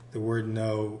 The word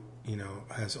know,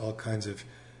 has all kinds of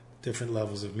different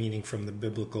levels of meaning, from the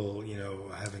biblical,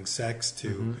 having sex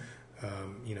to,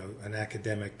 an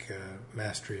academic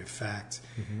mastery of facts.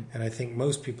 And I think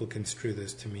most people construe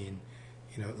this to mean,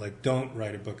 like, don't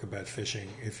write a book about fishing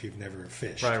if you've never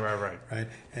fished. Right.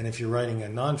 And if you're writing a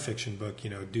nonfiction book,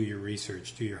 do your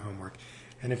research, do your homework.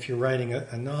 And if you're writing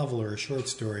a novel or a short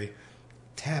story,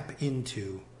 tap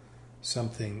into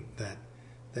something that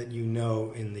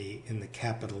in the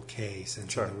capital K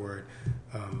sense of the word,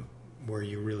 where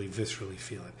you really viscerally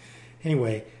feel it.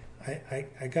 Anyway,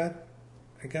 I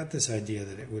got this idea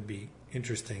that it would be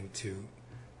interesting to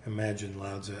imagine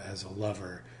Lao Tzu as a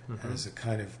lover, as a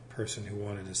kind of person who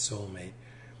wanted a soulmate.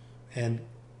 And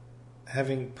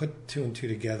having put two and two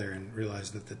together and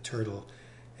realized that the turtle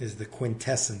is the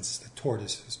quintessence, the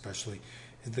tortoise especially,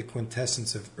 is the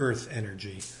quintessence of earth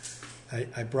energy,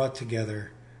 I brought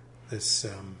together this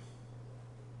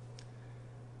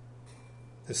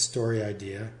story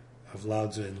idea of Lao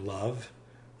Tzu in love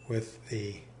with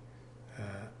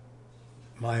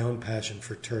my own passion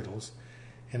for turtles.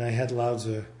 And I had Lao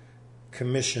Tzu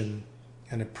commission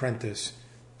an apprentice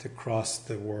to cross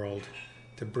the world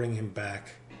to bring him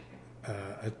back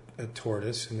a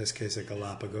tortoise, in this case a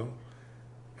Galapagos.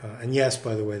 And yes,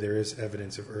 by the way, there is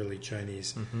evidence of early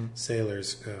Chinese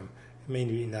sailors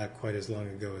maybe not quite as long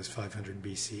ago as 500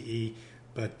 BCE,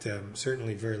 but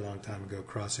certainly a very long time ago,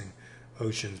 crossing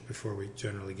oceans before we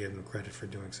generally gave them credit for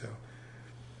doing so.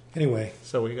 Anyway.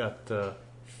 So we got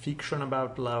fiction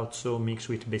about Lao Tzu mixed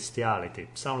with bestiality.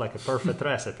 Sound like a perfect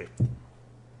recipe.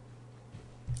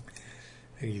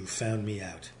 You found me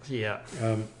out. Yeah.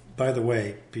 By the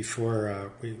way,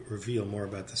 before we reveal more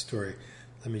about the story,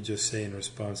 let me just say in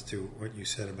response to what you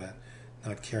said about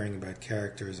not caring about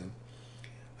characters, and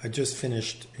I just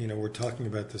finished, we're talking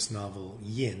about this novel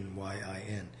Yin,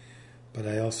 Y-I-N, but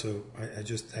I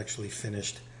just actually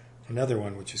finished another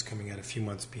one which is coming out a few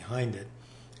months behind it,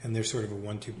 and they're sort of a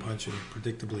 1-2 punch, and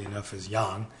predictably enough is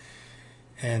Yang.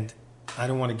 And I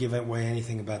don't want to give away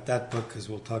anything about that book because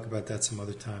we'll talk about that some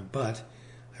other time, but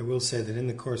I will say that in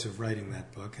the course of writing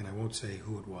that book, and I won't say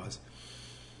who it was,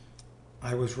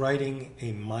 I was writing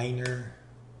a minor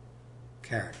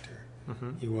character.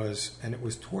 He was, and it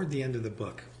was toward the end of the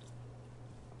book.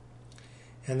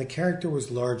 And the character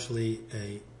was largely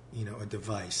a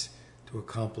device to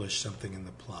accomplish something in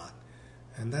the plot.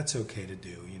 And that's okay to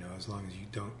do, as long as you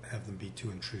don't have them be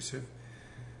too intrusive.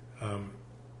 And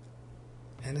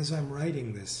as I'm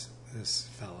writing this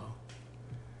fellow,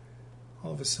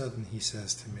 all of a sudden he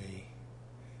says to me,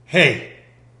 "Hey,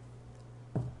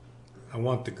 I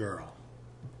want the girl."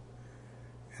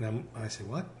 And I say,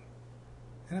 "What?"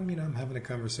 And I'm having a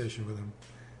conversation with him.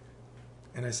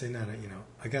 And I say, no,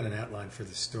 I got an outline for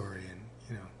the story, and,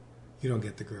 you don't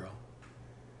get the girl.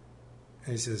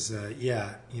 And he says,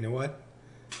 yeah, you know what?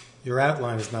 Your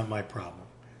outline is not my problem.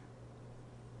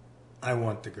 I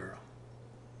want the girl.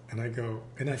 And I go,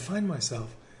 and I find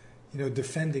myself,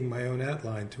 defending my own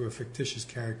outline to a fictitious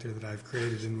character that I've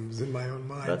created and was in my own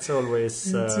mind. That's always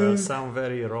sound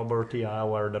very Robert E.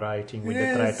 Howard writing with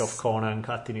the threat of Conan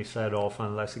cutting his head off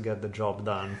unless he get the job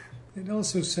done. It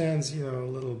also sounds, a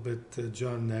little bit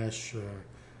John Nash,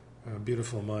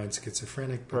 Beautiful Mind,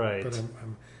 schizophrenic. But, right. But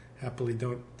I'm happily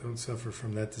don't suffer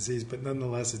from that disease. But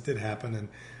nonetheless, it did happen, and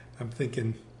I'm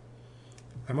thinking,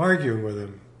 I'm arguing with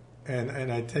him,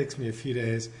 and it takes me a few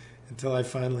days until I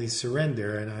finally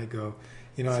surrender, and I go,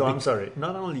 So I'm sorry,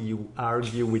 not only you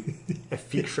argue with a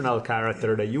fictional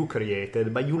character that you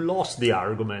created, but you lost the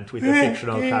argument with a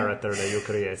fictional character that you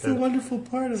created. It's a wonderful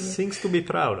part of it. Things to be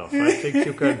proud of. I think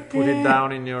you could put it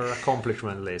down in your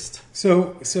accomplishment list.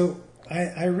 So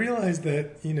I realized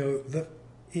that,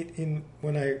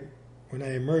 when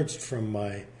I emerged from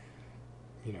my,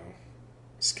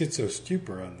 schizo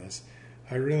stupor on this,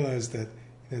 I realized that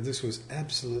this was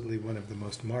absolutely one of the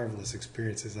most marvelous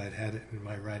experiences I'd had in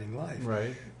my writing life.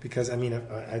 Right. Because,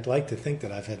 I'd like to think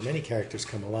that I've had many characters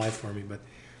come alive for me, but,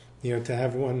 to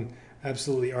have one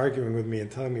absolutely arguing with me and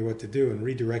telling me what to do and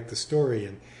redirect the story.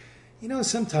 And,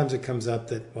 sometimes it comes up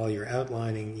that while you're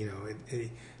outlining,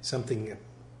 something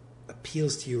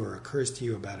appeals to you or occurs to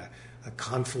you about a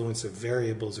confluence of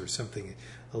variables or something,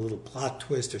 a little plot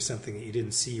twist or something that you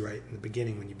didn't see right in the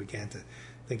beginning when you began to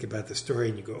think about the story,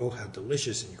 and you go, oh, how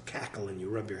delicious, and you cackle and you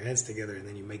rub your hands together, and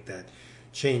then you make that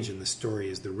change, and the story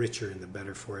is the richer and the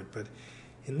better for it. But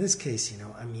in this case,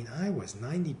 I was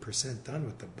 90% done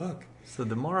with the book. So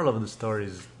the moral of the story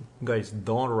is, guys,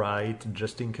 don't write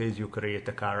just in case you create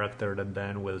a character that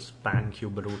then will spank you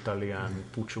brutally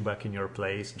and put you back in your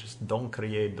place. Just don't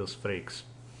create those freaks.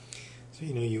 So,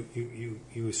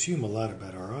 you assume a lot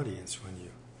about our audience when you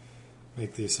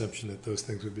make the assumption that those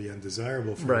things would be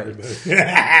undesirable for everybody.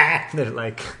 They're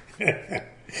like...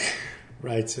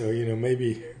 Right, so,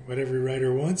 maybe what every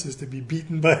writer wants is to be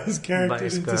beaten by his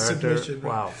characters into submission. Right?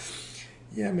 Wow.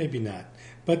 Yeah, maybe not.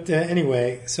 But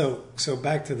anyway, so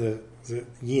back to the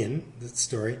Yin, the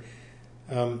story.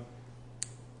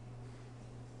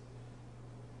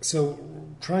 So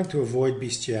trying to avoid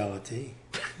bestiality.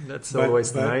 That's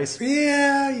always nice.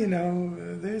 Yeah,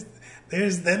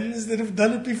 there's them that have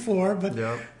done it before, but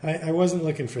yeah. I wasn't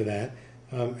looking for that.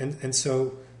 And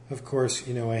so, of course,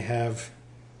 I have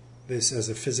this as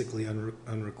a physically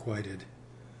unrequited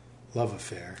love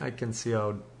affair. I can see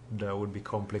how that would be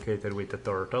complicated with a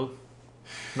turtle.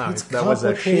 Now, It's if that was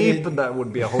a sheep, that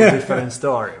would be a whole different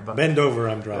story. But bend over,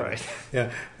 I'm driving. Right.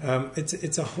 Yeah,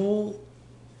 it's a whole.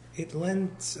 It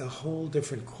lends a whole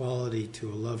different quality to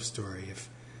a love story if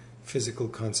physical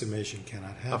consummation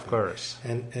cannot happen. Of course.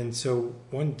 And so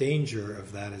one danger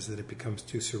of that is that it becomes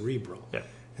too cerebral. Yeah.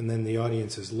 And then the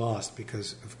audience is lost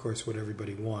because, of course, what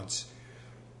everybody wants,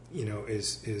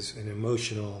 is an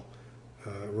emotional,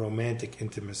 romantic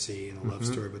intimacy in a love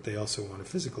story, but they also want a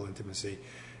physical intimacy.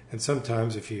 And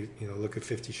sometimes if you look at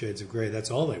 50 Shades of Grey, that's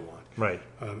all they want. Right.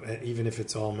 Even if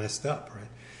it's all messed up, right?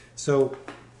 So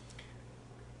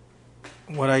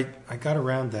what I got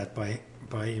around that by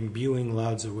by imbuing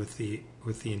Lao Tzu with the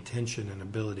intention and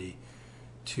ability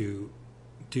to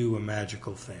do a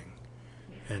magical thing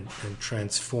and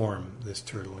transform this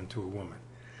turtle into a woman.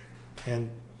 And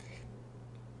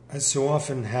as so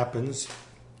often happens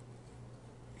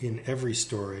in every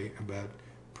story about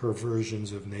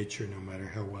perversions of nature, no matter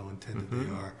how well intended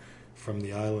they are, from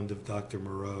the island of Dr.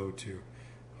 Moreau to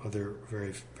other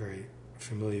very, very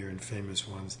familiar and famous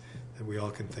ones that we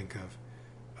all can think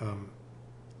of,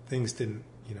 things didn't,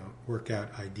 work out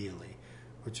ideally,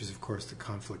 which is, of course, the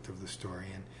conflict of the story.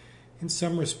 And in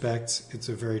some respects, it's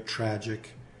a very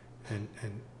tragic and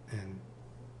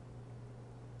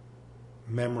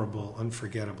memorable,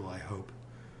 unforgettable, I hope,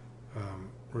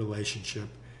 relationship,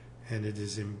 and it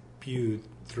is imbued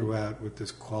throughout with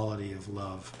this quality of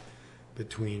love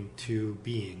between two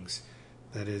beings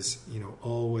that is,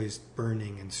 always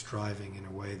burning and striving in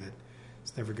a way that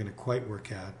it's never going to quite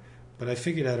work out. But I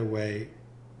figured out a way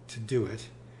to do it.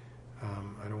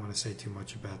 I don't want to say too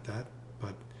much about that,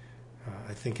 but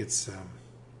I think it's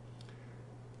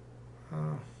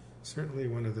certainly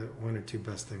one or two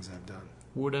best things I've done.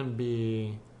 Wouldn't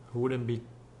be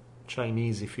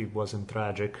Chinese if it wasn't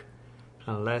tragic,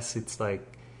 unless it's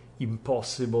like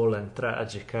impossible and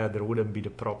tragic. There wouldn't be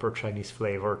the proper Chinese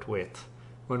flavor to it.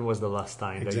 When was the last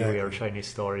time that you hear Chinese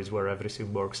stories where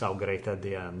everything works out great at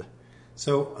the end?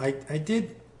 So I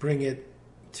did bring it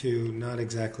to not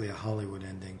exactly a Hollywood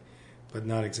ending, but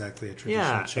not exactly a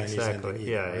traditional Chinese ending either.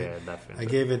 Yeah, definitely. I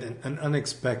gave it an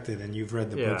unexpected, and you've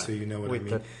read the book, so you know what I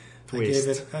mean.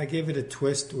 I gave it a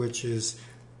twist, which is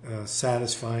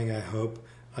satisfying, I hope,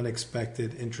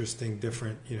 unexpected, interesting,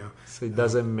 different, So it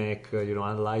doesn't make,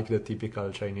 unlike the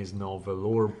typical Chinese novel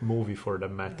or movie for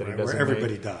that matter, right, it doesn't where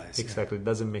everybody dies. Exactly. It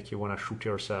doesn't make you want to shoot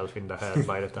yourself in the head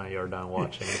by the time you're done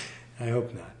watching it. I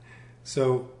hope not.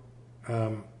 So,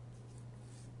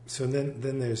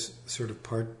 then there's sort of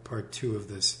part two of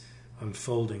this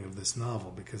unfolding of this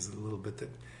novel, because the little bit that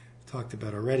we talked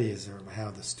about already is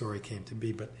how the story came to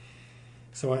be. But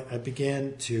so I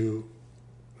began to,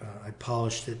 I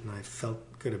polished it and I felt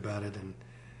good about it, and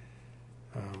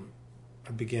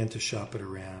I began to shop it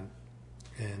around,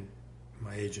 and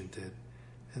my agent did.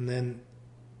 And then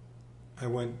I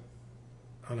went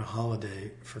on a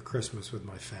holiday for Christmas with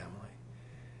my family.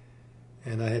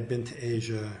 And I had been to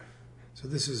Asia, so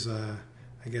this is,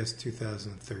 I guess,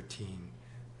 2013,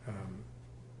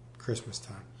 Christmas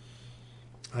time.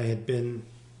 I had been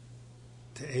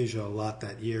to Asia a lot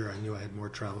that year. I knew I had more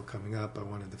travel coming up. I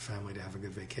wanted the family to have a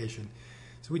good vacation.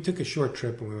 So we took a short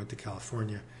trip and we went to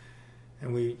California.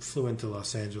 And we flew into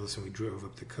Los Angeles and we drove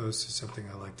up the coast. It's something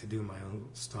I like to do, my own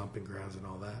stomping grounds and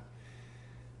all that.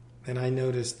 And I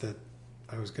noticed that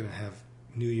I was going to have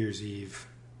New Year's Eve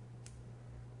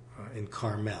in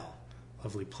Carmel.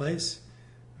 Lovely place,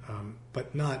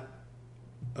 but not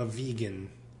a vegan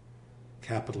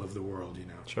capital of the world,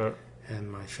 Sure.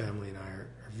 And my family and I are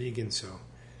vegan, so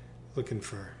looking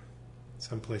for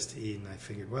some place to eat. And I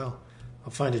figured, well,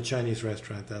 I'll find a Chinese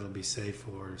restaurant that'll be safe.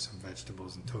 We'll order some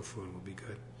vegetables and tofu and we'll be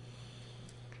good.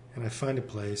 And I find a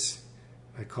place.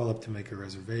 I call up to make a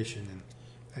reservation, and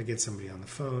I get somebody on the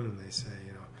phone, and they say,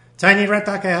 Chinese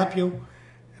restaurant, can I help you?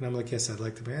 And I'm like, yes, I'd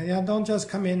like to be. Yeah, don't just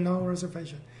come in, no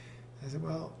reservation. I said,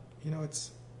 well,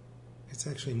 it's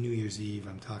actually New Year's Eve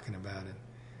I'm talking about it.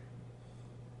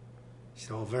 She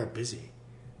said, oh, very busy.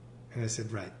 And I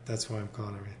said, right, that's why I'm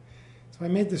calling her. So I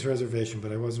made this reservation,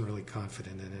 but I wasn't really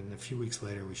confident in it. And a few weeks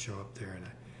later, we show up there, and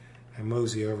I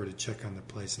mosey over to check on the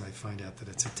place, and I find out that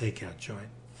it's a takeout joint.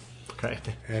 Okay.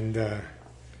 And,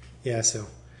 so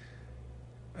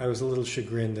I was a little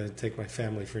chagrined to take my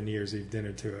family for New Year's Eve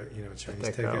dinner to a Chinese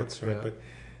takeout, right? Yeah. But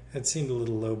it seemed a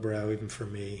little lowbrow, even for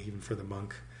me, even for the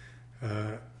monk.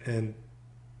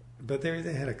 But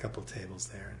they had a couple tables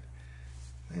there.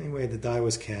 And anyway, the die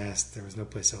was cast. There was no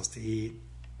place else to eat.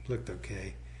 It looked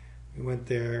okay. We went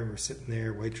there. We're sitting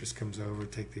there. Waitress comes over,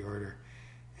 take the order,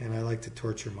 and I like to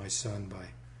torture my son by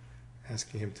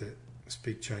asking him to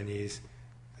speak Chinese.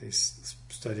 He's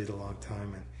studied a long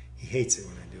time, and he hates it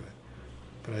when I do it.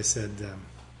 But I said,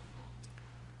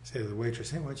 say to the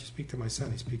waitress, hey, why don't you speak to my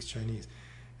son? He speaks Chinese.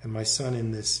 And my son,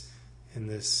 in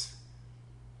this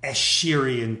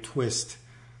Assyrian twist,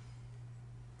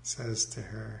 says to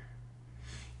her,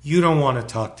 you don't want to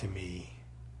talk to me.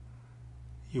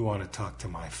 You want to talk to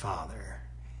my father.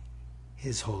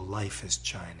 His whole life is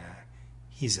China.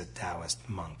 He's a Taoist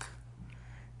monk.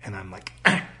 And I'm like,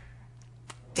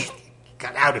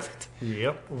 got out of it.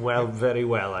 Yep. Well, very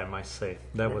well, I must say.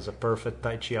 That was a perfect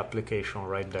Tai Chi application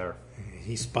right there.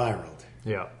 He spiraled.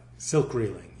 Yeah. Silk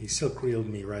reeling. He silk reeled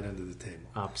me right under the table.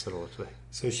 Absolutely.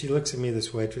 So she looks at me,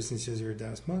 this waitress, and she says, you're a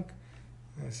Taoist monk?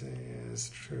 I say, yeah, it's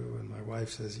true. And my wife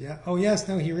says, yeah. Oh, yes,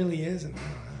 no, he really is. And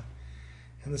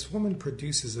this woman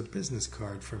produces a business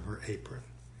card from her apron.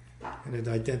 And it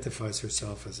identifies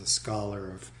herself as a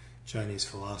scholar of Chinese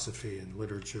philosophy and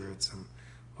literature at some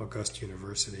august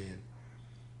university.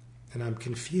 And I'm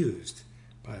confused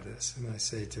by this. And I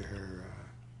say to her,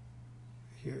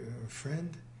 you're a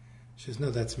friend? She says,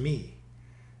 no, that's me.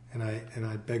 And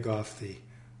I beg off the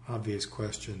obvious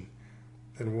question,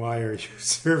 then why are you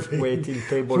serving waiting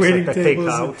tables at a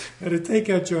takeout? At a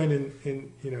takeout joint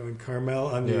in Carmel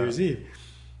on New Year's Eve.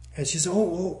 And she says,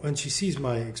 oh, and she sees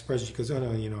my expression. She goes, oh,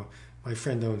 no, my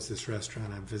friend owns this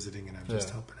restaurant I'm visiting and I'm just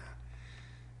helping out.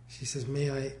 She says,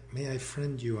 may I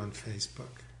friend you on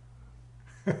Facebook?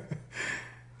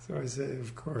 So I say,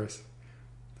 of course.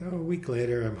 So a week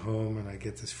later, I'm home and I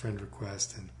get this friend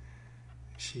request, and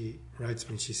she writes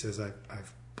me. She says,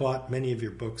 I've bought many of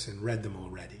your books and read them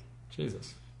already.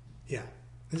 Jesus. Yeah.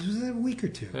 This was a week or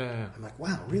two. Yeah. I'm like,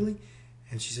 wow, really?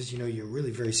 And she says, you're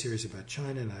really very serious about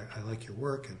China, and I like your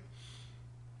work. And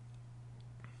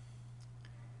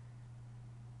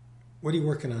what are you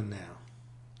working on now?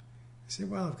 I say,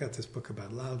 well, I've got this book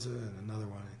about Lao Tzu and another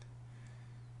one.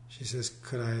 She says,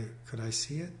 could I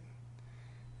see it?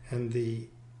 And the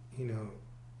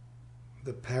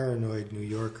paranoid New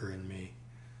Yorker in me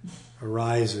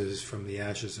arises from the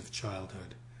ashes of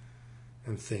childhood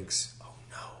and thinks, oh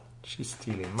no, she's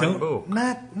stealing my book.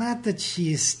 Not that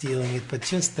she is stealing it, but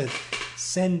just that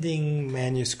sending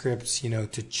manuscripts,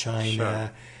 to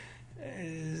China,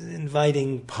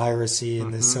 inviting piracy,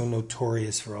 and they're so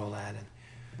notorious for all that. And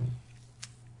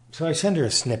so I send her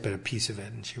a snippet, a piece of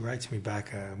it, and she writes me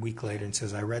back a week later and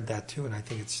says, I read that too, and I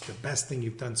think it's the best thing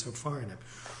you've done so far, and I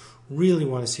really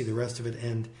want to see the rest of it.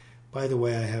 And by the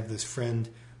way, I have this friend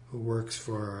who works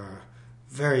for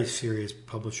a very serious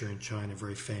publisher in China,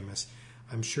 very famous.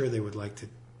 I'm sure they would like to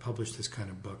publish this kind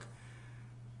of book.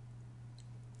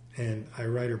 And I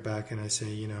write her back and I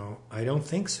say, I don't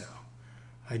think so.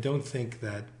 I don't think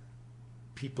that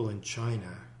people in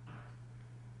China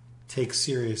take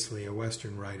seriously a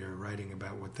Western writer writing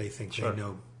about what they think they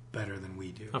know better than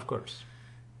we do. Of course.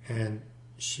 And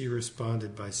she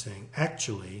responded by saying,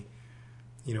 actually,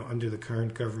 under the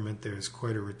current government, there is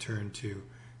quite a return to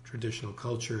traditional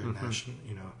culture and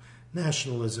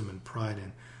nationalism and pride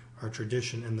in our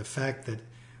tradition. And the fact that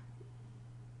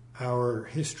our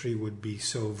history would be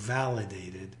so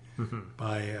validated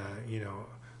by,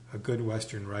 a good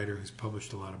Western writer who's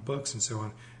published a lot of books and so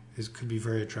on, could be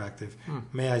very attractive.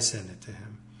 May I send it to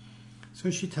him?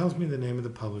 So she tells me the name of the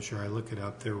publisher. I look it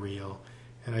up. They're real.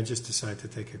 And I just decide to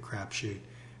take a crapshoot.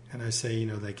 And I say,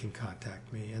 they can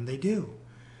contact me. And they do.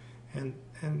 And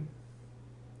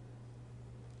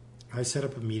I set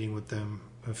up a meeting with them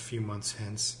a few months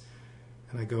hence.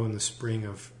 And I go in the spring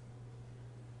of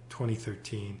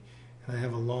 2013. And I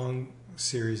have a long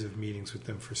series of meetings with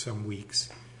them for some weeks.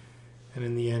 And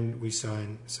in the end, we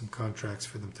sign some contracts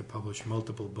for them to publish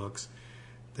multiple books.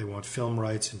 They want film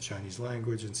rights in Chinese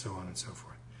language and so on and so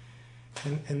forth.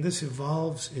 And this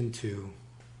evolves into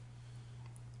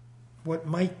what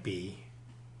might be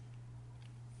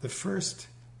the first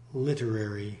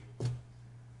literary,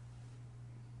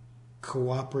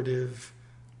 cooperative,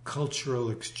 cultural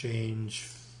exchange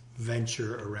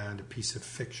venture around a piece of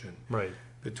fiction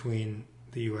between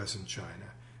the U.S. and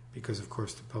China. Because, of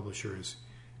course, the publisher is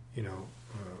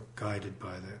guided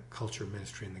by the culture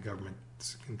ministry and the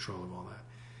government's control of all that.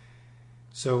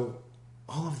 So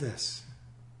all of this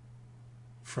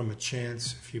from a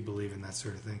chance, if you believe in that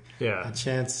sort of thing, a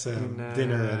chance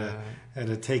dinner at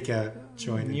a takeout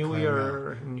joint in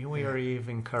Carmel. New Year Eve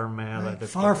in Carmel. Right,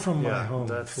 far from my home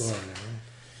in Florida. Right?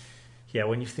 Yeah,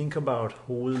 when you think about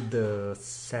all the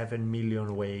 7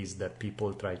 million ways that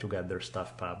people try to get their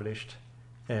stuff published,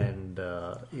 and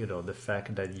the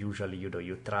fact that usually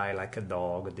you try like a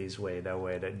dog this way, that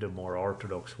way, the more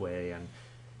orthodox way, and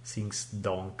things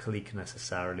don't click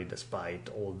necessarily despite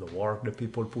all the work that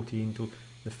people put into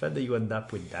the fact that you end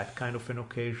up with that kind of an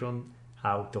occasion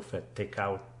out of a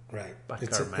takeout at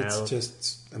Carmel. It's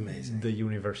just amazing. The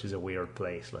universe is a weird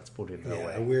place, let's put it that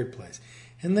way. A weird place.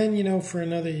 And then, for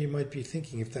another, you might be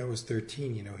thinking, if that was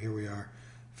 13, here we are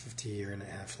 50 year and a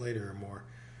half later or more,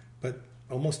 but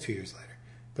almost 2 years later.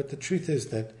 But the truth is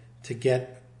that to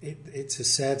get it's a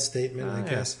sad statement, I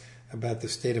guess, about the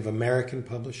state of American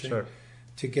publishing. Sure.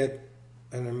 To get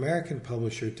an American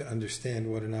publisher to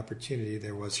understand what an opportunity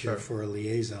there was here for a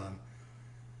liaison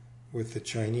with the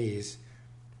Chinese.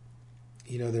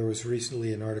 There was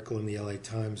recently an article in the LA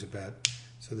Times about,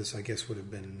 so this I guess would have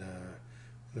been in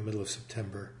the middle of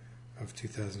September of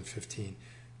 2015,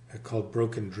 called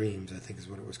Broken Dreams, I think is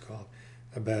what it was called,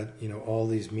 about all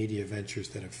these media ventures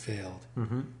that have failed,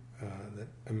 that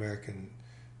American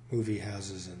movie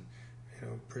houses and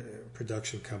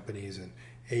production companies and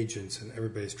agents and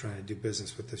everybody's trying to do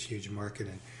business with this huge market,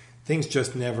 and things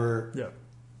just never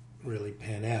really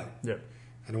pan out. Yeah.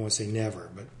 I don't want to say never,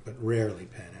 but rarely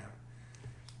pan out.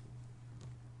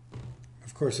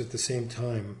 Of course, at the same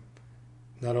time,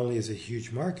 not only is it a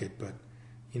huge market, but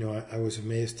I was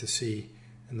amazed to see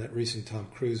in that recent Tom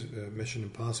Cruise Mission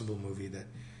Impossible movie that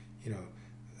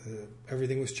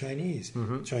everything was Chinese.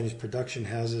 Chinese production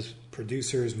houses,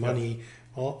 producers, money,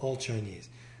 all Chinese.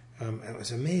 It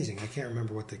was amazing. I can't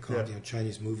remember what they called it,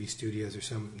 Chinese movie studios or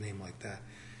some name like that.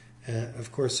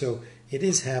 Of course, so it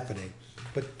is happening.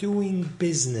 But doing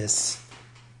business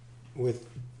with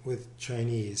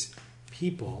Chinese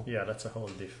people... Yeah, that's a whole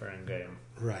different game.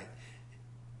 Right.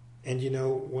 And,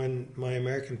 when my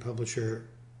American publisher,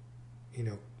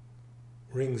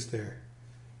 wrings their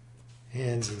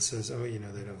hands and says, they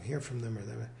don't hear from them,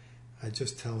 I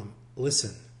just tell them,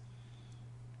 listen,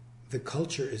 the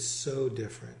culture is so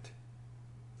different.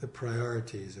 The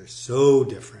priorities are so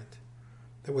different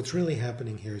that what's really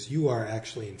happening here is you are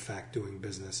actually, in fact, doing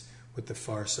business with the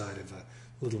far side of a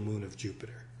little moon of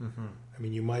Jupiter. I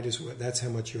mean, you might as well, that's how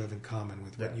much you have in common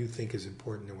with what you think is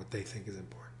important and what they think is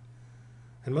important.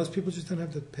 And most people just don't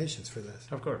have the patience for this.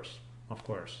 Of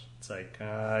course. It's like,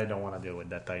 I don't want to deal with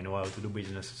that. I know how to do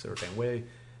business a certain way.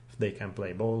 If they can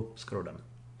play ball, screw them.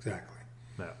 Exactly.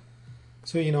 Yeah.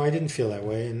 So, I didn't feel that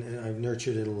way, and I've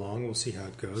nurtured it along. We'll see how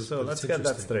it goes. So let's get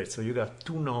that straight. So you got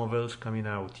 2 novels coming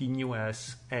out in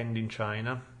US and in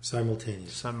China.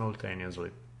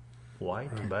 Simultaneously.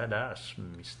 Quite badass,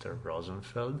 Mr.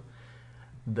 Rosenfeld.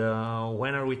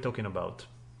 When are we talking about?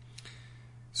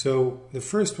 So the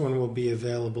first one will be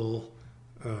available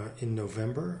in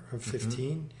November of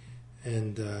 15,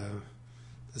 and the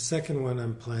second one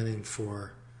I'm planning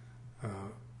for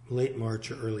late March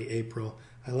or early April.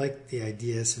 I like the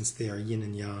idea, since they are yin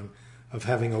and yang, of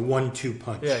having a 1-2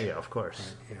 punch. Yeah, of course.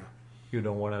 Right, yeah. You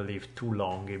don't want to leave too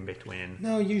long in between.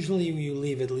 No, usually you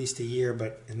leave at least a year,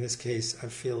 but in this case, I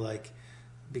feel like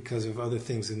because of other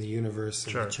things in the universe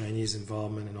and the Chinese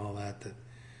involvement and all that,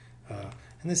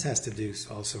 and this has to do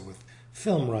also with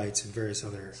film rights and various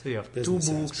other So you have 2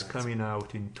 books coming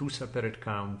out in 2 separate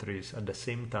countries at the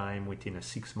same time within a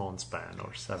 6-month span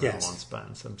or 7-month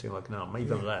span, something like that, maybe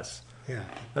even less. Yeah.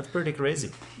 That's pretty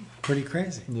crazy. Pretty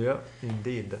crazy. Yeah,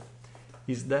 indeed.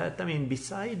 Is that,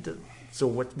 beside... So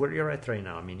where you're at right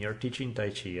now, you're teaching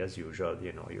Tai Chi as usual.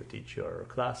 You teach your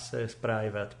classes,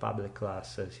 private, public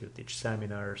classes, you teach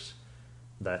seminars.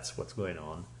 That's what's going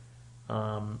on.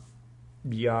 How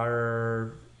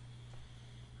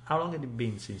long had it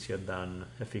been since you had done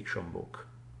a fiction book?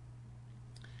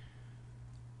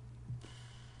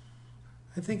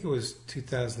 I think it was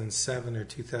 2007 or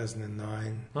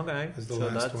 2009. Okay, was the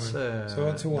last one. So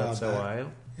it's a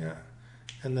while. Yeah,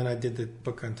 and then I did the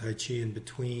book on Tai Chi in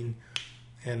between,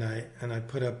 and I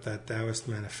put up that Taoist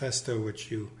manifesto which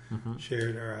you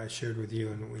shared, or I shared with you,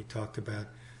 and we talked about.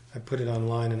 I put it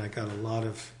online, and I got a lot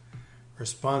of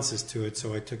responses to it,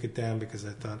 so I took it down because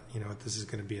I thought, this is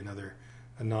going to be a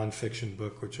nonfiction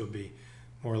book, which will be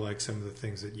more like some of the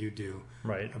things that you do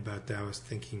about Taoist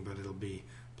thinking, but it'll be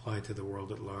applied to the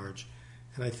world at large.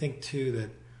 And I think too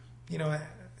that,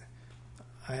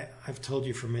 I've told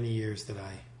you for many years that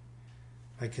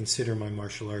I consider my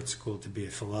martial arts school to be a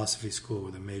philosophy school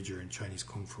with a major in Chinese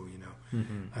Kung Fu.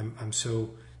 I'm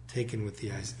so taken with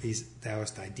these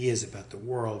Taoist ideas about the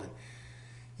world,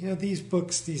 and these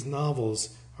books, these novels,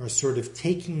 are sort of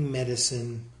taking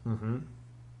medicine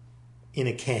in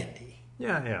a candy.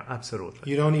 Yeah, absolutely.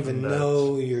 You don't even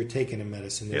know you're taking a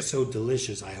medicine. They're so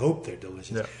delicious. I hope they're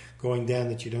delicious. Yeah. Going down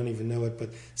that you don't even know it.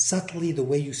 But subtly, the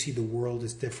way you see the world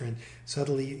is different.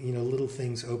 Subtly, little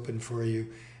things open for you.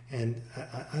 And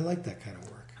I like that kind of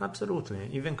work. Absolutely.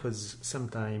 Even because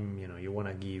sometimes, you want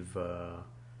to give a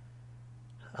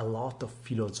lot of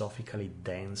philosophically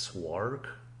dense work.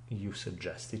 You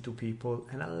suggest it to people.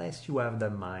 And unless you have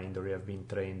that mind or you have been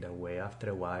trained that way,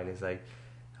 after a while, it's like,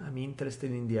 I'm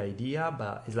interested in the idea,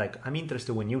 but it's like, I'm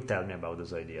interested when you tell me about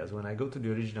those ideas. When I go to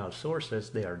the original sources,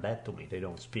 they are dead to me. They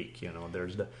don't speak, and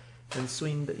so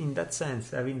in that sense,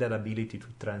 having that ability to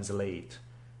translate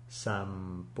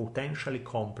some potentially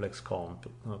complex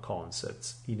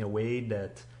concepts in a way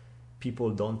that people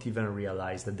don't even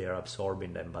realize that they're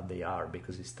absorbing them, but they are,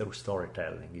 because it's through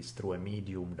storytelling, it's through a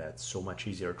medium that's so much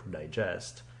easier to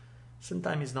digest.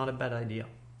 Sometimes it's not a bad idea.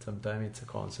 Sometimes it's a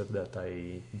concept that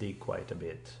I dig quite a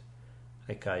bit.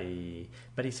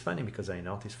 But it's funny because I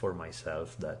notice for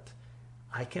myself that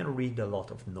I can read a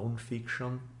lot of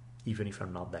non-fiction, even if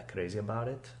I'm not that crazy about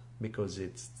it. because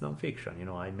it's non-fiction.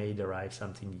 I may derive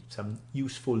some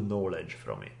useful knowledge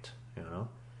from it.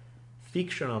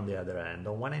 Fiction, on the other hand,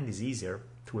 on one hand is easier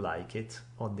to like it.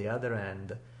 On the other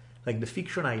hand, like the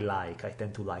fiction I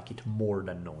tend to like it more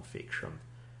than non-fiction.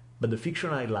 But the fiction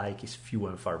I like is few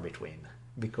and far between,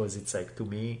 because it's like, to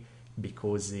me,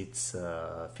 because it's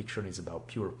fiction is about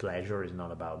pure pleasure, it's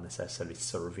not about necessarily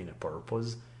serving a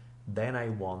purpose. Then I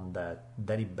want that.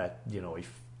 Then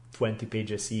if 20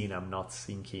 pages in, I'm not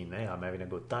thinking, hey, I'm having a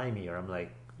good time here. I'm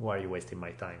like, why are you wasting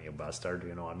my time, you bastard?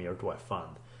 I'm here to have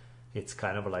fun. It's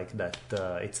kind of like that.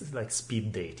 It's like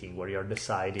speed dating, where you're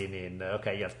deciding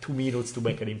okay, you have 2 minutes to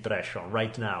make an impression.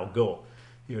 Right now, go.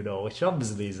 Which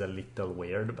obviously is a little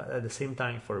weird, but at the same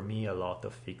time, for me, a lot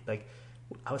of like,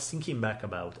 I was thinking back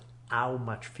about how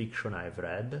much fiction I've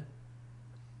read.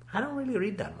 I don't really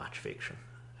read that much fiction.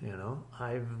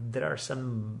 There are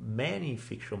many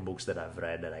fiction books that I've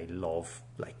read that I love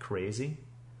like crazy,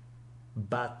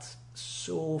 but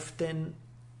so often,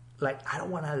 like, I don't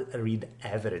want to read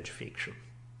average fiction.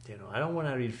 I don't want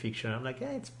to read fiction. I'm like,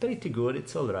 it's pretty good.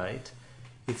 It's all right.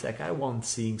 It's like, I want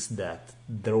things that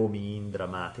draw me in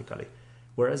dramatically.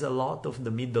 Whereas a lot of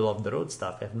the middle of the road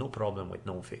stuff, I have no problem with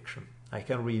non-fiction. I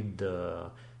can read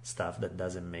stuff that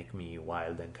doesn't make me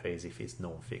wild and crazy if it's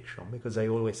non-fiction, because I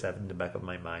always have in the back of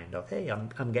my mind of, hey,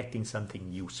 I'm getting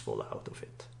something useful out of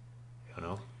it.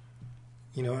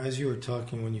 As you were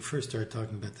talking, when you first started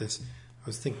talking about this, I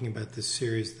was thinking about this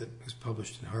series that was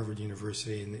published in Harvard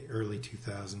University in the early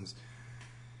 2000s.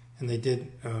 And they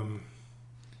did,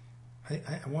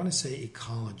 I want to say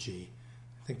ecology.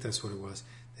 I think that's what it was.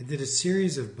 They did a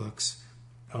series of books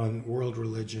on world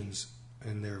religions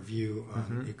and their view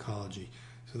on ecology.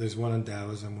 So there's one on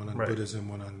Taoism, one on Buddhism,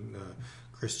 one on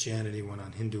Christianity, one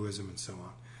on Hinduism, and so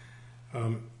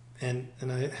on. And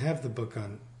I have the book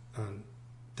on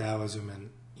Taoism and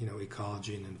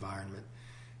ecology and environment.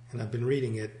 And I've been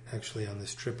reading it actually on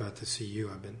this trip out to see you.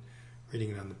 I've been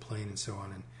reading it on the plane and so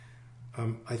on.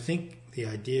 And I think the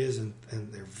ideas, and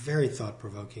they're very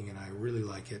thought-provoking, and I really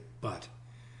like it. But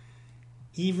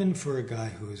even for a guy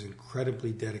who is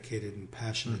incredibly dedicated and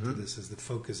passionate to this as the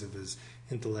focus of his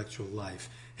intellectual life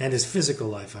and his physical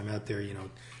life, I'm out there,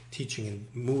 teaching and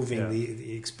moving,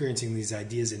 experiencing these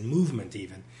ideas in movement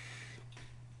even.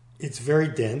 It's very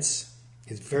dense.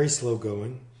 It's very slow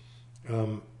going.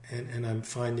 And I'm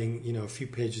finding, a few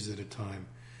pages at a time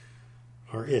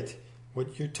are it.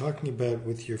 What you're talking about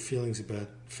with your feelings about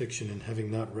fiction and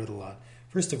having not read a lot,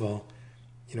 first of all,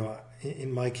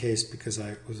 in my case, because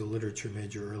I was a literature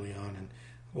major early on and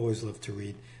always loved to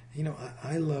read,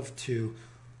 I love to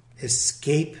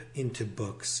escape into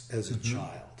books as a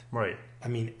child. Right. I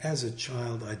mean, as a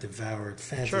child, I devoured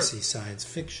fantasy, science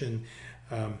fiction.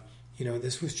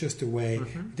 This was just a way.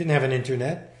 Didn't have an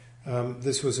internet.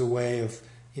 This was a way of,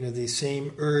 the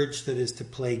same urge that is to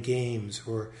play games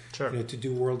or, to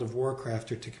do World of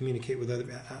Warcraft or to communicate with other.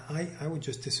 I would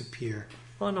just disappear.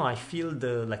 Oh no, I feel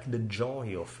the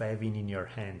joy of having in your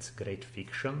hands great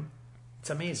fiction. It's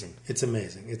amazing. It's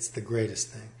amazing. It's the greatest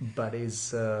thing. But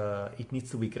it needs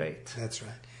to be great. That's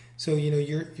right. So,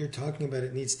 you're talking about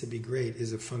it needs to be great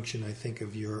is a function, I think,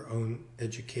 of your own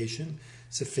education,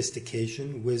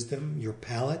 sophistication, wisdom, your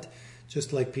palate.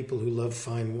 Just like people who love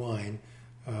fine wine,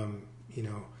 I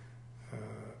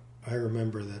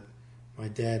remember that my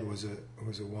dad was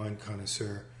a wine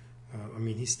connoisseur.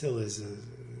 He still is,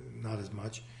 not as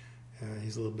much.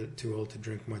 He's a little bit too old to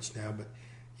drink much now, but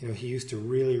he used to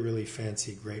really, really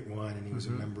fancy great wine, and he was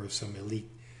a member of some elite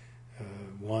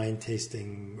wine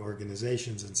tasting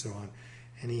organizations and so on.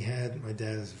 And my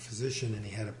dad is a physician, and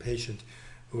he had a patient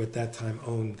who at that time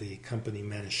owned the company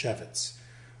Manischewitz,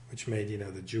 which made,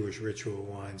 the Jewish ritual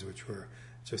wines, which were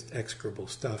just execrable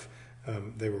stuff.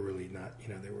 They were really not,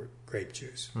 they were grape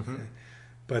juice. Okay?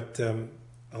 But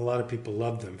a lot of people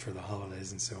loved them for the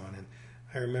holidays and so on. And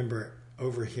I remember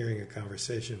overhearing a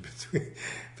conversation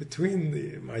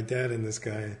between my dad and this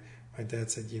guy. My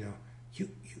dad said, you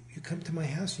come to my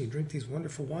house and you drink these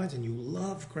wonderful wines and you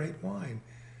love great wine.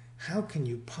 How can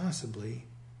you possibly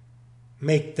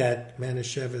make that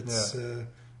Manischewitz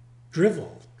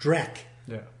drivel, dreck,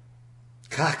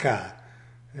 caca?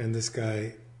 And this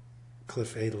guy,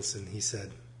 Cliff Adelson, he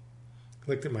said,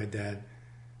 looked at my dad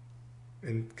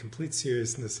in complete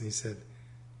seriousness and he said,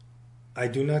 I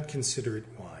do not consider it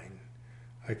wine.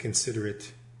 I consider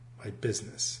it my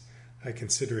business. I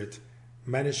consider it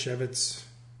Manischewitz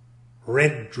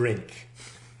red drink.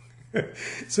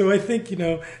 So I think,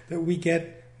 that we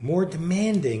get more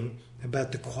demanding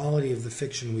about the quality of the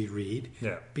fiction we read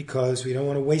Yeah. because we don't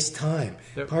want to waste time.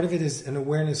 Yep. Part of it is an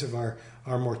awareness of our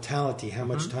mortality. How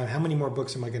much time, how many more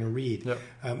books am I going to read Yep.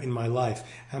 in my life?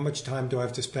 How much time do I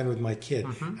have to spend with my kid?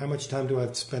 How much time do I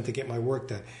have to spend to get my work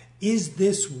done? Is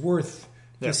this worth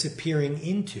disappearing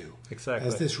into? Exactly.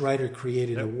 Has this writer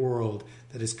created a world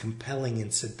that is compelling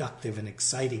and seductive and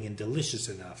exciting and delicious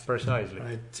enough? Precisely.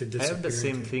 Right, to I have the disappear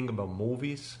same into? thing about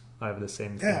movies. I have the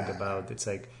same thing about, it's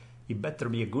like, it better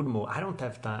be a good movie. I don't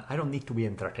have time. I don't need to be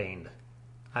entertained.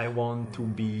 I want to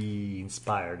be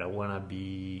inspired. I want to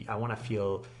be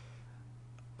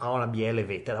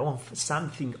elevated. I want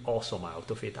something awesome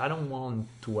out of it. I don't want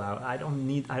 2 hours. I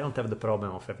don't have the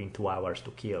problem of having 2 hours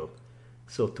to kill.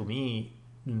 So to me,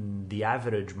 the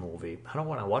average movie, I don't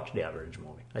want to watch the average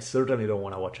movie. I certainly don't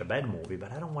want to watch a bad movie,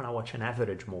 but I don't want to watch an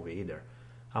average movie either.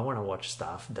 I want to watch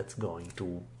stuff that's going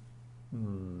to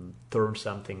turn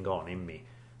something on in me.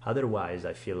 Otherwise,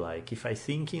 I feel like if I'm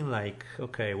thinking like,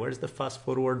 okay, where's the fast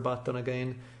forward button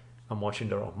again? I'm watching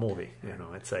the wrong movie.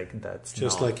 It's like that's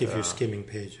Just not, like if you're skimming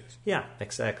pages. Yeah,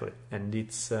 exactly. And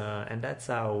it's and that's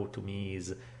how to me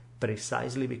is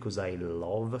precisely because I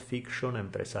love fiction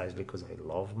and precisely because I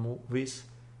love movies.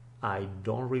 I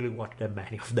don't really watch that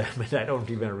many of them, and I don't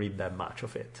even read that much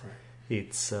of it. Right.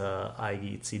 It's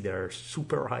either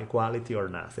super high quality or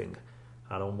nothing.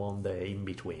 I don't want the in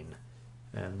between.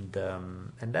 And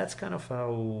that's kind of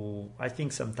how I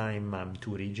think sometimes I'm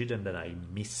too rigid and then I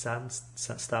miss some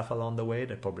stuff along the way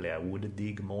that probably I would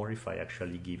dig more if I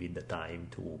actually give it the time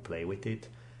to play with it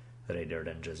rather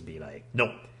than just be like,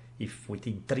 no, if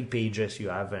within 3 pages you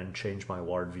haven't changed my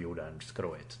worldview, then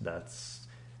screw it.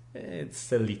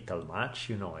 It's a little much,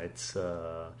 it's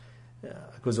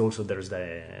because also there's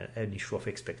an issue of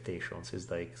expectations. It's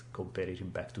like comparing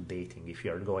it back to dating. If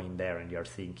you're going there and you're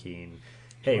thinking,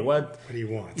 hey, what do you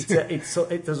want?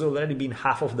 It has already been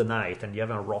half of the night and you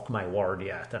haven't rocked my world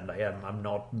yet, and I'm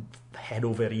not head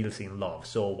over heels in love.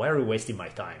 So why are you wasting my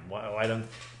time? Why don't?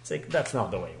 It's like that's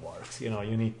not the way it works.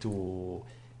 You need to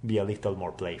be a little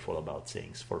more playful about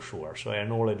things for sure. So I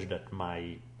acknowledge that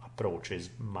my approach is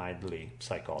mildly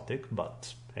psychotic,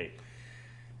 but hey.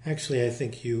 Actually, I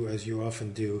think you, as you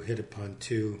often do, hit upon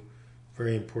 2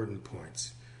 very important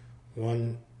points.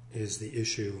 One is the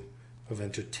issue of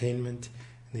entertainment,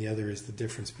 and the other is the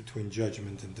difference between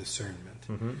judgment and discernment.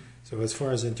 Mm-hmm. So as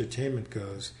far as entertainment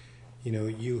goes,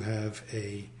 you have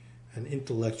an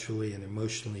intellectually and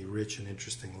emotionally rich and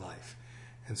interesting life.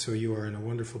 And so you are in a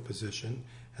wonderful position,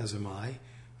 as am I,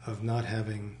 of not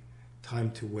having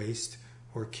time to waste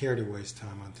or care to waste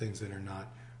time on things that are not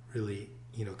really,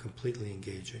 completely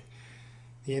engaging.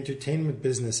 The entertainment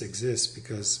business exists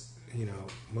because,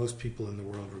 most people in the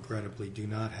world regrettably do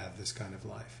not have this kind of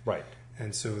life. Right.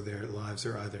 And so their lives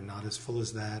are either not as full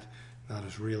as that, not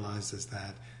as realized as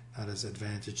that, not as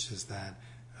advantaged as that,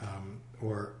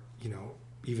 or,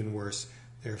 even worse,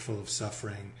 they're full of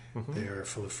suffering, they're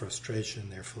full of frustration,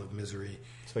 they're full of misery.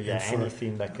 So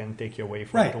anything that can take you away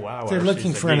from 2 hours. They're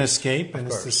looking for an escape, and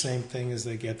it's the same thing as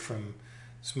they get from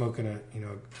smoking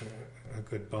a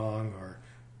good bong or,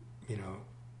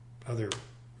 other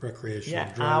recreational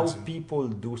drugs. How people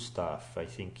do stuff, I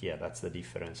think, that's the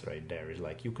difference right there. Is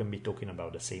like you can be talking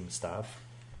about the same stuff,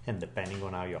 and depending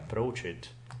on how you approach it,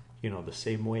 the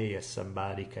same way as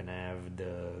somebody can have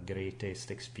the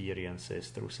greatest experiences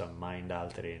through some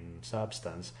mind-altering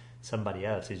substance, somebody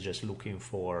else is just looking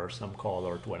for some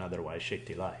color to an otherwise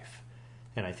shitty life.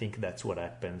 And I think that's what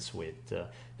happens with...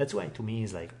 that's why to me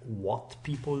is like what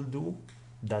people do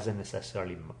doesn't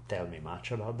necessarily tell me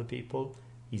much about the people.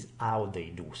 Is how they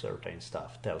do certain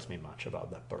stuff tells me much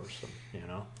about that person,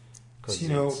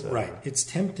 Because right. It's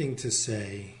tempting to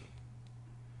say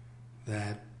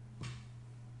that,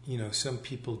 some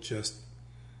people just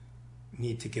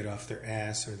need to get off their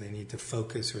ass, or they need to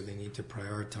focus, or they need to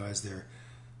prioritize their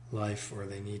life, or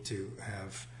they need to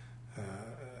have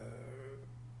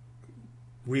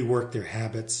rework their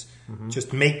habits,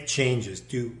 just make changes,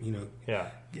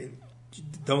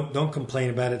 don't complain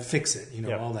about it, fix it,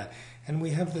 all that. And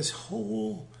we have this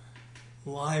whole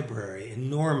library,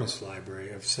 enormous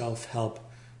library of self-help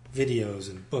videos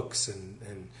and books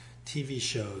and TV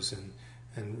shows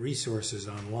and resources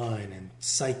online and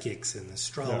psychics and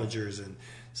astrologers and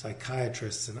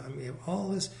psychiatrists and all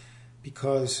this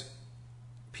because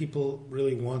people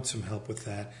really want some help with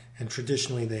that. And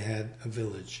traditionally they had a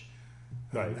village.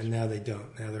 Right. And now they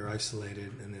don't. Now they're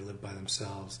isolated and they live by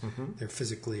themselves. They're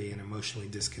physically and emotionally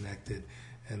disconnected,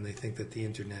 and they think that the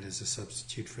internet is a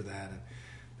substitute for that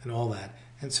and all that.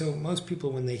 And so most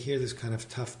people, when they hear this kind of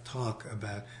tough talk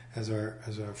about, as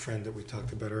our friend that we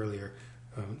talked about earlier,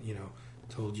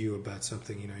 told you about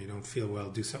something, you don't feel well,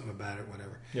 do something about it,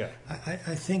 whatever. Yeah.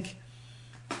 I think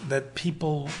that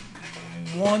people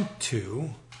want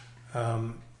to.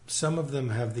 Some of them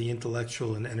have the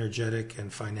intellectual and energetic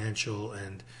and financial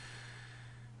and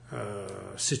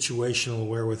situational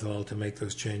wherewithal to make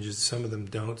those changes. Some of them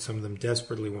don't. Some of them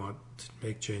desperately want to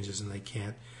make changes and they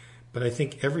can't. But I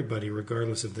think everybody,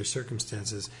 regardless of their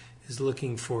circumstances, is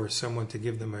looking for someone to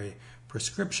give them a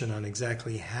prescription on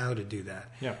exactly how to do that.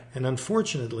 Yeah. And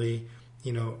unfortunately,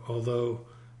 although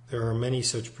there are many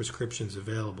such prescriptions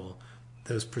available,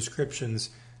 those prescriptions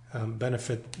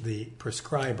benefit the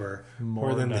prescriber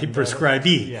more than the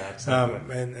prescribee. Yeah,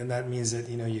 exactly. And that means that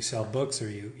you sell books or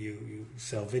you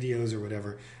sell videos or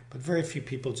whatever, but very few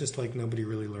people, just like nobody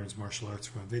really learns martial arts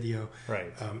from a video,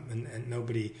 right? And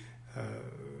nobody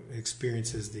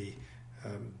experiences the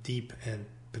deep and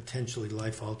potentially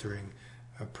life-altering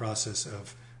process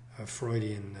of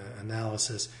Freudian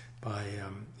analysis by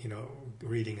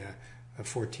reading a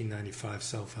 $14.95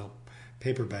 self-help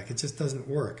paperback. It just doesn't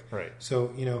work. Right.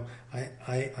 So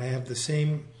I have the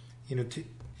same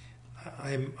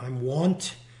I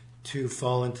want to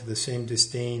fall into the same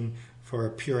disdain for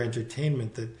pure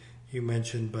entertainment that you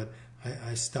mentioned, but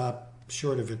I stop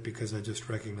short of it because I just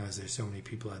recognize there's so many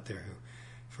people out there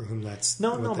for whom that's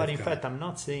no. But in fact, I'm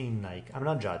not saying I'm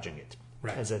not judging it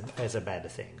right. as a bad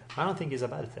thing. I don't think it's a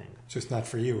bad thing. It's just not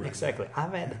for you, right? Exactly.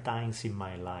 I've had times in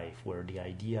my life where the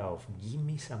idea of give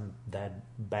me some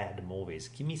bad movies,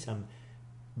 give me 5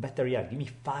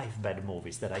 bad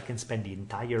movies that I can spend the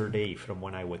entire day from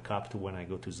when I wake up to when I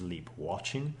go to sleep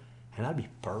watching, and I'll be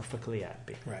perfectly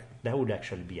happy. Right. That would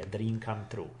actually be a dream come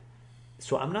true.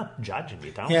 So I'm not judging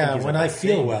it. I don't yeah, think it's when a I bad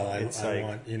feel thing. well, I Like,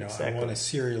 want exactly. I want to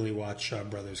serially watch Shaw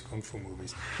Brothers Kung Fu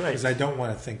movies Right. because I don't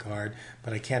want to think hard,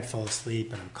 but I can't fall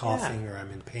asleep and I'm coughing or I'm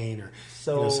in pain or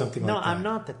something like that. No, I'm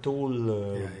not at all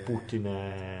putting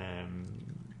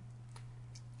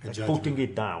putting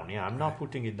it down. Yeah, I'm not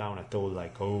putting it down at all.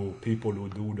 Like, oh, people who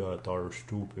do that are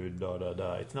stupid. Da da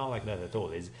da. It's not like that at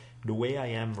all. It's the way I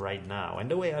am right now,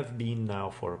 and the way I've been now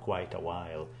for quite a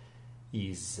while.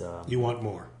 Is you want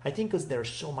more? I think because there's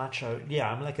so much.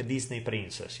 I'm like a Disney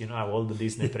princess. How all the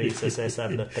Disney princesses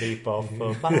have the trip of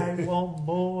 "but I want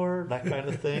more," that kind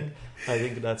of thing. I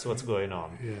think that's what's going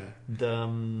on. Yeah.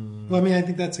 Well, I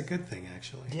think that's a good thing,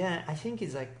 actually. Yeah, I think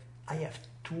it's like I have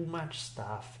too much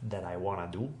stuff that I wanna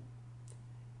do,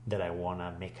 that I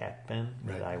wanna make happen.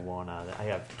 Right. That I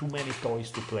have too many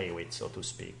toys to play with, so to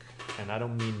speak. And I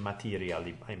don't mean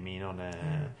materially. I mean on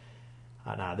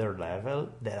another level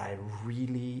that I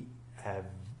really have.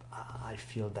 I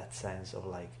feel that sense of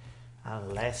like,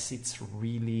 unless it's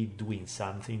really doing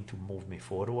something to move me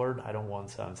forward, I don't want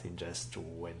something just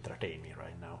to entertain me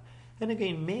right now. And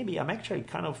again, maybe I'm actually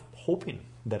kind of hoping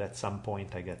that at some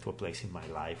point I get to a place in my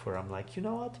life where I'm like, you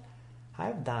know what,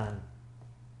 I've done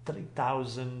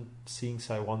 3,000 things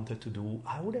I wanted to do.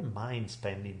 I wouldn't mind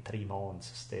spending 3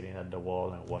 months staring at the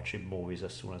wall and watching movies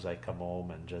as soon as I come home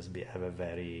and just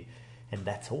and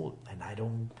that's all. And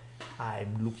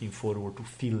I'm looking forward to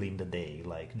filling the day,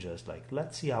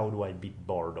 let's see how do I beat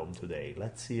boredom today.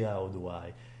 Let's see how do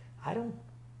I don't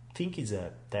think it's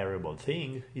a terrible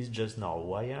thing. It's just not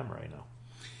who I am right now.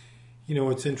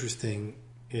 What's interesting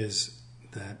is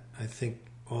that I think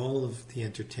all of the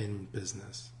entertainment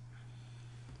business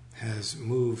has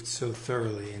moved so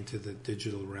thoroughly into the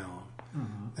digital realm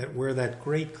that where that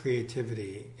great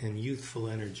creativity and youthful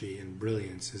energy and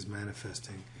brilliance is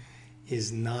manifesting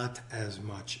is not as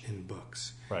much in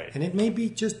books. Right. And it may be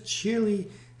just sheerly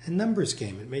a numbers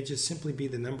game. It may just simply be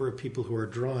the number of people who are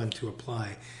drawn to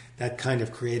apply that kind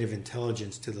of creative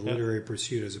intelligence to the literary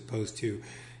pursuit as opposed to,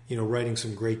 writing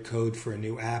some great code for a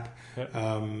new app,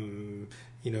 doing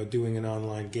an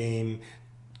online game,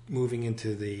 moving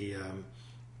into the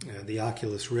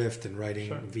Oculus Rift and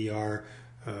writing VR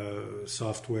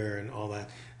software and all that.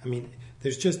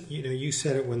 There's just, you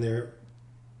said it when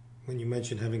you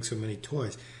mentioned having so many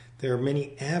toys, there are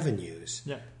many avenues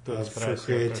for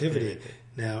creativity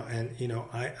now. And,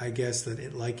 I guess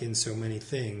that like in so many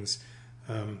things,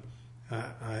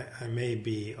 I may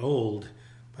be old,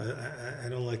 but I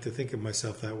don't like to think of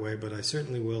myself that way, but I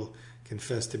certainly will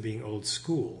confess to being old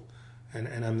school.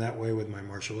 And I'm that way with my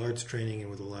martial arts training and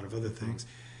with a lot of other things.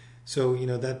 So,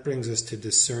 that brings us to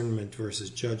discernment versus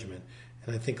judgment.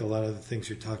 And I think a lot of the things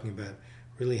you're talking about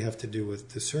really have to do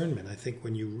with discernment. I think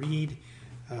when you read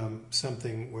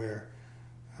something where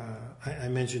I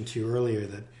mentioned to you earlier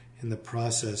that in the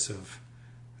process of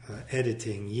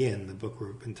editing Yin, the book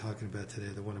we've been talking about today,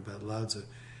 the one about Lao Tzu,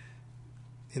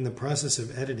 in the process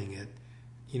of editing it,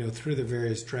 through the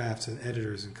various drafts and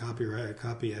editors and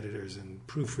copy editors and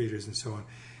proofreaders and so on,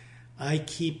 I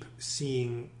keep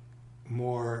seeing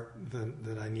more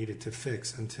that I needed to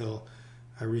fix until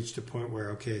I reached a point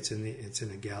where, okay, it's in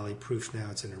a galley proof now.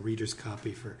 It's in a reader's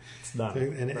copy it's done,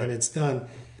 and it's done.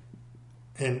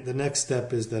 And the next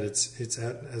step is that it's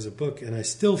out as a book, and I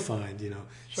still find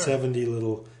 70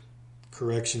 little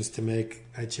corrections to make.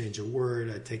 I change a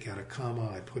word, I take out a comma,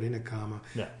 I put in a comma,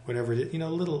 whatever it is.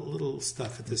 Little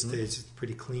stuff at this stage. It's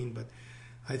pretty clean, but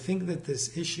I think that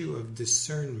this issue of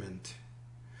discernment.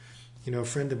 A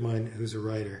friend of mine who's a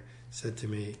writer said to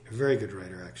me, a very good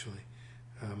writer actually,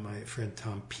 my friend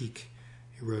Tom Peake,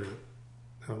 he wrote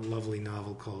a lovely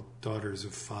novel called Daughters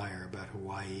of Fire about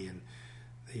Hawaii and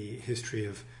the history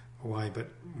of Hawaii, but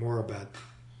more about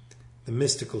the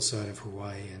mystical side of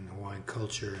Hawaii and Hawaiian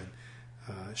culture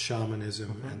and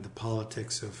shamanism and the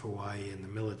politics of Hawaii and the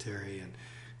military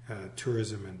and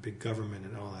tourism and big government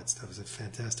and all that stuff. It's a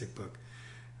fantastic book.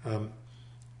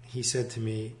 He said to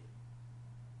me,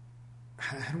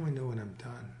 how do I know when I'm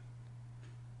done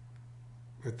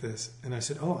with this? And I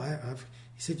said,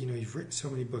 he said, you've written so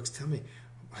many books. Tell me,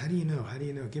 how do you know? How do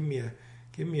you know? Give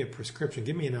me a prescription.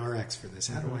 Give me an RX for this.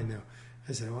 How do I know?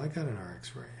 I said, I got an RX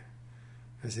for you.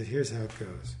 I said, here's how it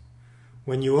goes.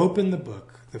 When you open the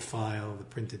book, the file, the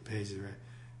printed pages, right,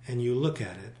 and you look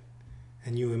at it,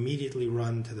 and you immediately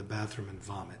run to the bathroom and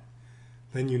vomit,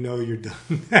 then you know you're done.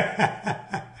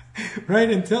 Right?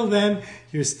 Until then,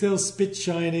 you're still spit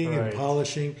shining and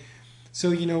polishing. So,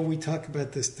 we talk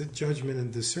about this, the judgment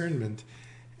and discernment.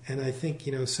 And I think,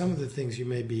 some of the things you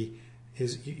may be,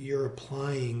 is you're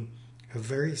applying a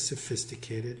very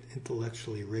sophisticated,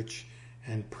 intellectually rich,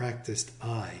 and practiced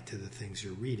eye to the things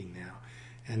you're reading now.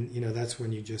 And, that's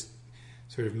when you just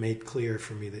sort of made clear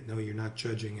for me that, no, you're not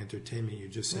judging entertainment. You're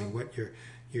just saying what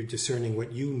you're discerning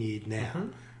what you need now.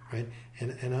 Right?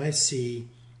 And I see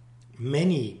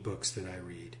many books that I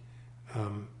read,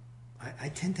 I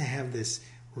tend to have this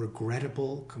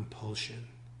regrettable compulsion,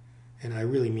 and I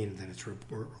really mean that it's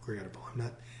regrettable. I'm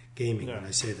not gaming when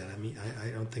I say that. I mean, I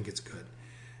don't think it's good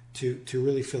to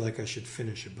really feel like I should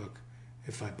finish a book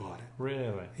if I bought it.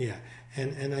 Really? Yeah,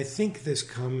 and I think this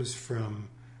comes from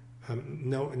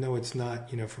no, it's not.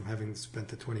 From having spent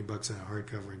the $20 on a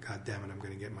hardcover and God damn it, I'm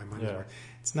going to get my money's worth.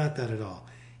 It's not that at all.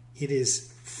 It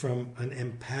is from an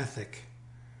empathic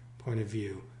point of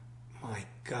view. My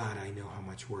God, I know how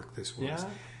much work this was. Yeah,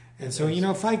 and so,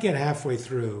 if I get halfway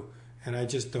through and I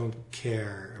just don't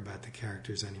care about the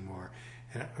characters anymore,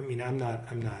 and I mean, I'm not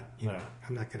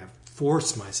going to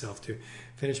force myself to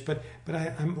finish, but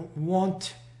I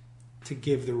want to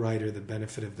give the writer the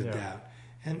benefit of the doubt.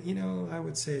 And, I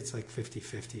would say it's like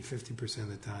 50-50. 50% of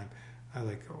the time, I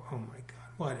go, oh my God,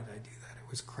 why did I do that? It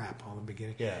was crap all the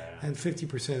beginning. Yeah. And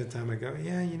 50% of the time I go,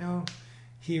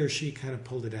 he or she kind of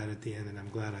pulled it out at the end, and I'm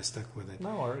glad I stuck with it.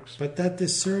 That works. But that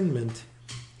discernment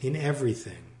in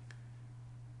everything,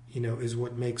 is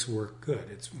what makes work good.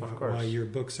 It's why your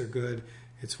books are good.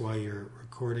 It's why your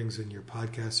recordings and your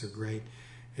podcasts are great.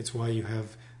 It's why you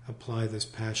have applied this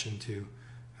passion to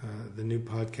the new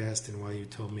podcast, and why you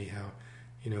told me how,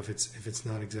 if it's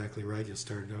not exactly right, you'll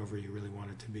start it over. You really want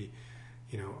it to be,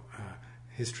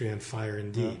 history on fire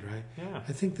indeed, right? Yeah.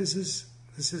 I think this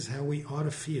is how we ought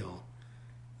to feel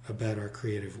about our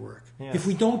creative work. Yes. If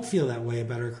we don't feel that way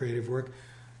about our creative work,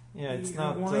 it's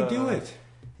not. Why do it?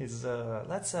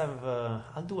 Let's have.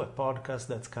 I'll do a podcast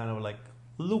that's kind of like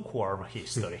lukewarm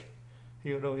history.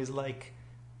 It's like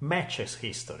matches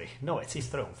history. No, it's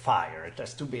history on fire. It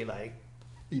has to be like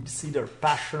it's either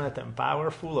passionate and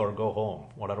powerful or go home.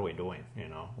 What are we doing?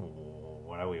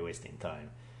 Why are we wasting time?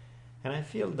 And I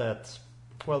feel that.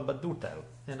 Well, but do tell.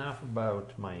 Enough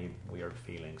about my weird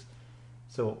feelings.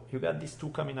 So you got these two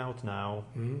coming out now.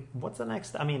 Mm-hmm. What's the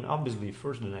next? I mean, obviously,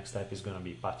 first the next step is going to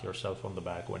be pat yourself on the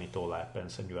back when it all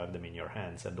happens and you have them in your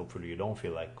hands. And hopefully you don't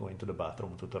feel like going to the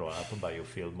bathroom to throw up, but you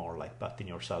feel more like patting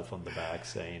yourself on the back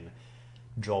saying,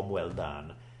 job well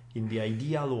done. In the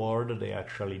ideal world, they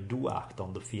actually do act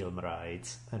on the film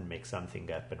rights and make something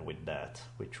happen with that,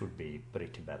 which would be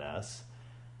pretty badass.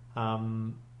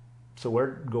 So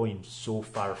we're going so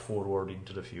far forward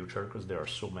into the future because there are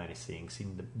so many things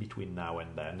between now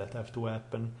and then that have to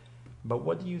happen. But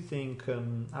what do you think?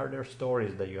 Are there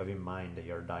stories that you have in mind that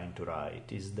you're dying to write?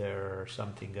 Is there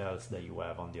something else that you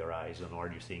have on the horizon? Or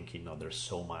do you think, there's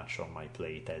so much on my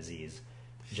plate as is,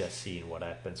 just seeing what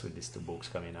happens with these two books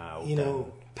coming out?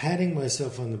 Patting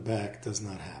myself on the back does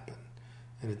not happen.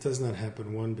 And it does not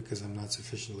happen, one, because I'm not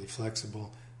sufficiently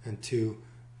flexible, and two,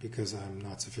 because I'm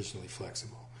not sufficiently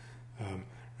flexible.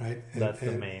 Right? That's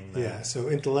the main... Yeah, so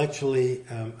intellectually,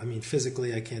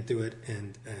 physically I can't do it,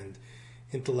 and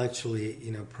intellectually,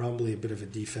 probably a bit of a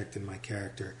defect in my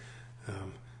character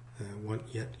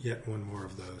Yet one more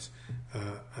of those.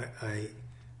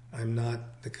 I'm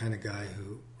not the kind of guy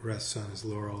who rests on his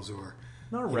laurels or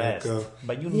not rest,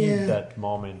 but you need that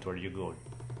moment where you go,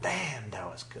 "Damn, that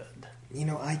was good."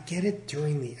 I get it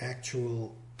during the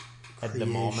actual at creation. The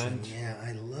moment. Yeah,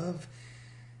 I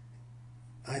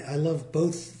love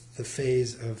both the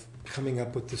phase of coming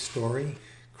up with the story,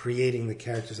 creating the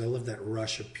characters. I love that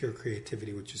rush of pure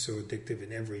creativity, which is so addictive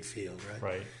in every field, right?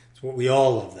 Right. It's what we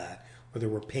all love that. Whether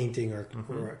we're painting or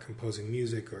composing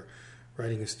music or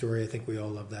writing a story, I think we all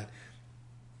love that.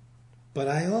 But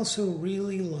I also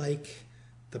really like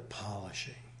the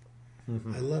polishing.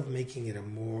 I love making it a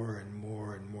more and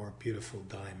more and more beautiful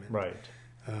diamond. Right.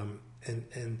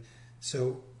 And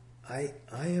so I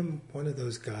am one of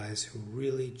those guys who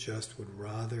really just would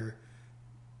rather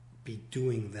be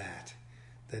doing that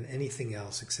than anything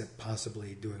else except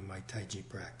possibly doing my Tai Chi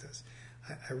practice.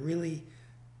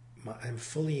 I'm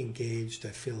fully engaged.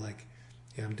 I feel like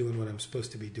I'm doing what I'm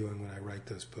supposed to be doing when I write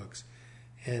those books.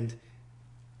 And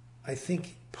I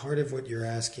think part of what you're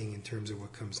asking in terms of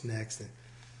what comes next,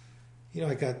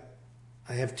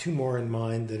 I have two more in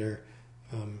mind that are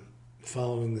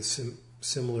following the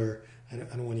similar, I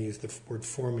don't want to use the word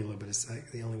formula, but it's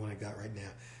the only one I got right now.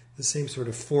 The same sort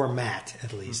of format,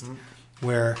 at least,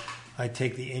 where I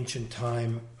take the ancient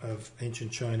time of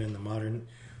ancient China and the modern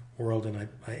world, and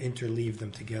I interleave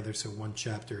them together. So one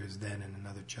chapter is then, and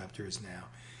another chapter is now,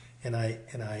 and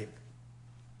I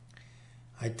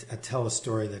tell a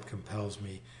story that compels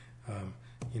me.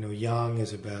 Yang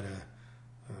is about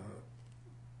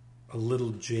a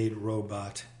little jade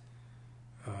robot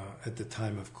at the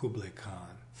time of Kublai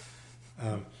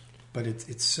Khan, but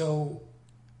it's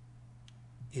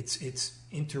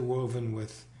interwoven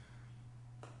with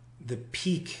the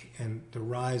peak and the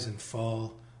rise and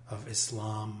fall of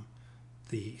Islam,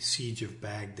 the siege of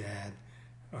Baghdad,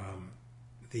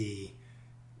 the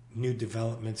new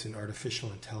developments in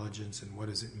artificial intelligence and what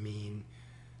does it mean?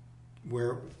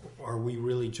 Where are we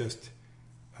really just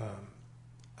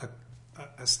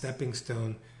a stepping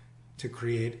stone to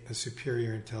create a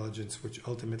superior intelligence, which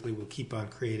ultimately will keep on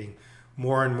creating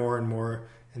more and more and more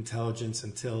intelligence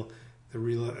until the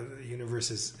real universe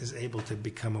is able to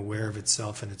become aware of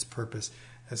itself and its purpose,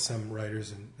 as some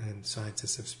writers and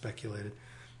scientists have speculated.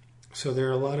 So there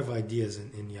are a lot of ideas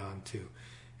in Yang too.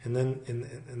 And then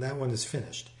and that one is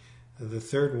finished. The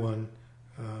third one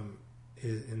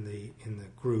is in the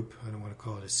group. I don't want to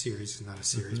call it a series. It's not a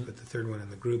series, but the third one in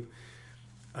the group.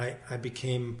 I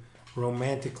became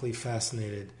romantically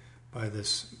fascinated by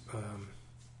this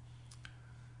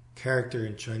character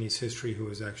in Chinese history who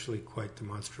was actually quite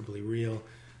demonstrably real,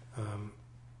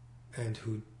 and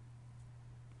who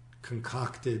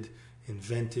concocted,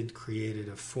 invented, created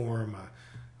a form,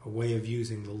 a way of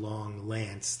using the long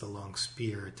lance, the long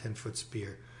spear, a 10-foot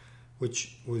spear,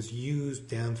 which was used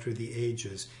down through the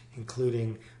ages,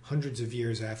 including hundreds of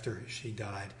years after she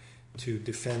died, to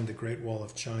defend the Great Wall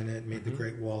of China. It made the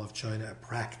Great Wall of China a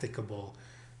practicable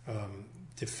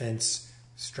defense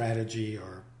strategy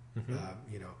or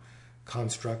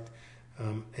construct.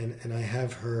 And I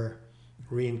have her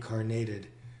reincarnated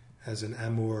as an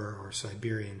Amur or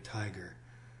Siberian tiger.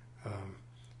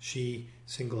 She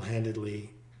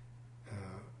single-handedly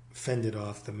fended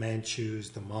off the Manchus,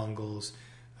 the Mongols,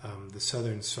 the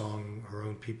Southern Song, her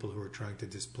own people who were trying to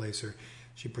displace her.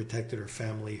 She protected her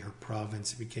family, her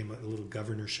province. It became a little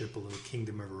governorship, a little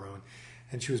kingdom of her own.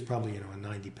 And she was probably, a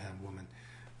 90-pound woman.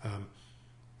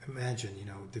 Imagine,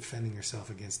 defending herself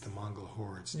against the Mongol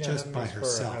hordes just by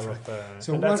herself. Right?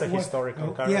 So that's a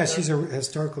historical character? Yeah, she's a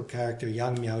historical character,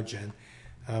 Yang Miaozhen.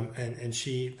 And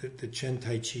she, the Chen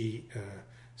Tai Chi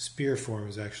spear form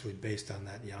is actually based on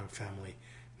that Yang family.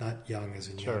 Not Yang as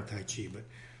in Yang Tai Chi, but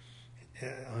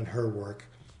on her work.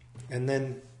 And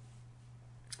then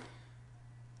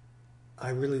I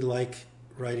really like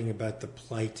writing about the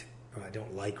plight. Well, I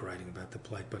don't like writing about the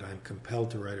plight, but I'm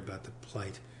compelled to write about the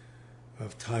plight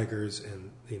of tigers and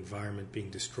the environment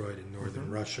being destroyed in northern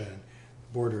Russia and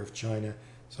the border of China.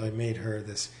 So I made her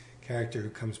this character who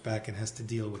comes back and has to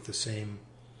deal with the same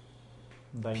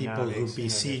people who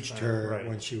besieged her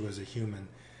when she was a human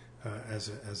as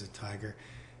a tiger.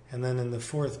 And then in the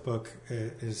fourth book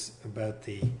is about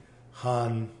the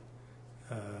Han,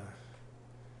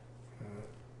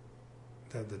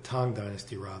 the Tang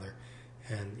Dynasty rather,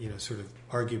 and sort of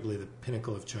arguably the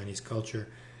pinnacle of Chinese culture.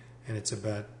 And it's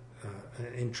about an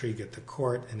intrigue at the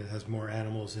court, and it has more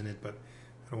animals in it, but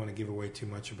I don't want to give away too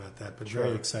much about that. But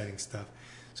very exciting stuff.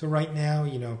 So right now,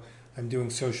 I'm doing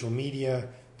social media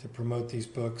to promote these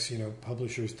books.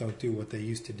 Publishers don't do what they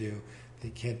used to do. They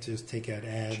can't just take out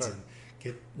ads and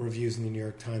get reviews in the New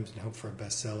York Times and hope for a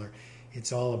bestseller.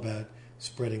 it's all about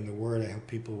spreading the word. I hope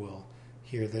people will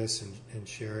hear this and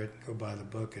share it, go buy the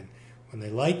book, and when they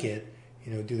like it,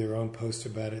 do their own post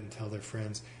about it and tell their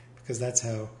friends, because that's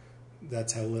how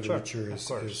literature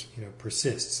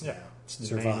persists. Yeah, now. it's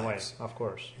the main way, of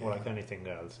course. Yeah. Like anything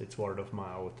else, it's word of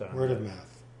mouth. Word of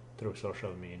mouth through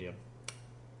social media.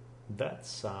 That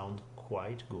sounds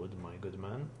quite good, my good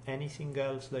man. Anything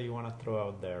else that you want to throw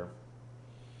out there?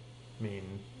 I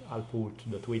mean, I'll put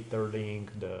the Twitter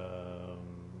link, the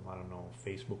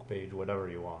Facebook page, whatever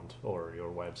you want, or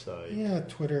your website. Yeah,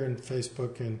 Twitter and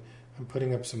Facebook, and I'm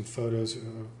putting up some photos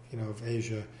of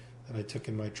Asia that I took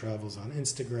in my travels on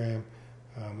Instagram,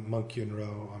 Monk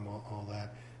Yunro, all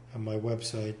that. On my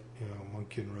website,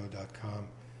 monkyunro.com.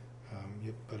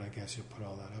 But I guess you'll put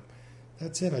all that up.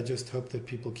 That's it. I just hope that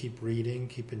people keep reading,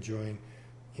 keep enjoying,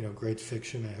 great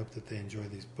fiction. I hope that they enjoy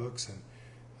these books and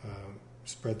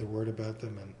spread the word about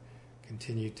them and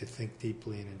continue to think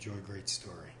deeply and enjoy great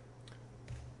story.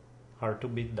 Hard to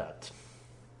beat that.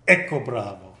 Ecco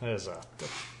bravo. Esatto.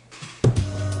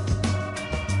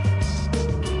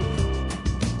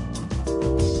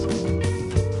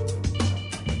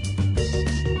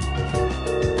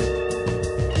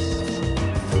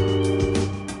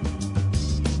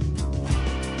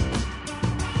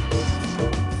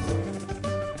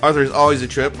 Arthur, is always a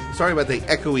trip. Sorry about the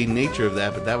echoey nature of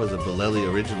that, but that was a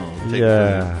Bolelli original taken from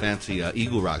your fancy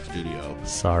Eagle Rock studio.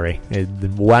 Sorry.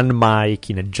 One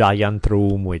mic in a giant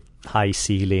room with high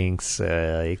ceilings.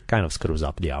 It kind of screws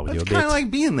up the audio. It's kind of like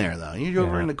being there, though. You're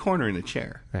over in the corner in a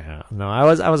chair. Yeah. No, I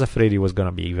was afraid it was going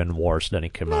to be even worse than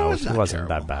it came out. It wasn't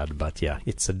terrible. that bad, but yeah,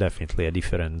 it's definitely a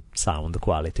different sound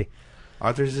quality.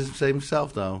 Arthur's the same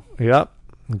himself, though. Yep.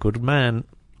 Good man.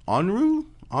 Yunru.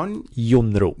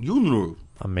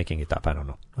 I'm making it up. I don't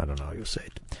know how you say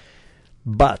it.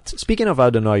 But speaking of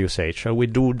how to know how you say it, shall we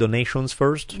do donations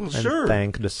first? Well, and sure.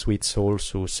 Thank the sweet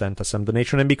souls who sent us some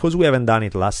donation. And because we haven't done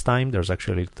it last time, there's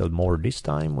actually a little more this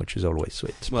time, which is always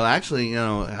sweet. Well, actually,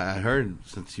 I heard,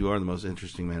 since you are the most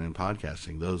interesting man in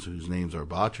podcasting, those whose names are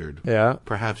botched,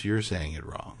 perhaps you're saying it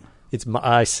wrong.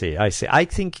 I see. I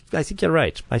think you're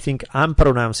right. I think I'm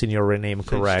pronouncing your name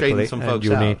correctly. Straighten some folks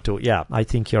you out. need to. Yeah, I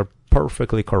think you're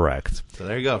perfectly correct. So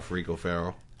there you go, Freako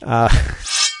Farrell.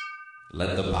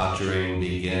 Let the pottering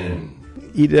begin.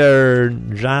 Either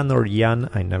Jan or Jan,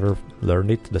 I never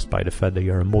learned it, despite the fact that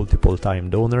you're a multiple-time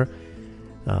donor.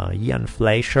 Jan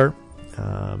Fleischer,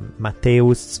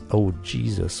 Mateus, oh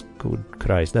Jesus, good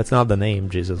Christ. That's not the name,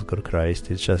 Jesus, good Christ.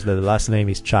 It's just that the last name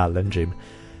is challenging.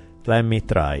 Let me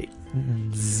try.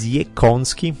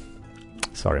 Ziekonski.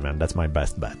 Sorry, man, that's my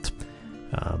best bet.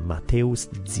 Mateus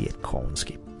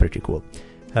Ziekonski. Pretty cool.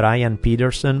 Ryan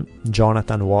Peterson,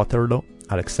 Jonathan Waterloo,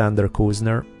 Alexander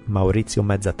Kuzner, Maurizio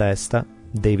Mezzatesta,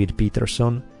 David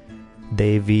Peterson,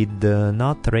 David,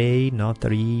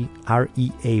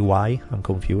 R-E-A-Y, I'm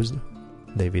confused.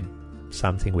 David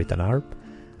something with an R.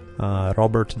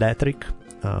 Robert Dietrich,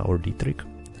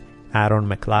 Aaron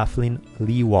McLaughlin,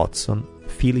 Lee Watson,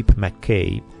 Philip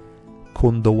McKay,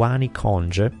 Kondowani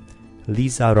Konje,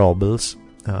 Lisa Robles,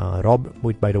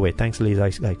 by the way, thanks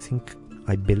Lisa,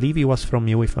 I believe it was from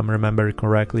you if I'm remembering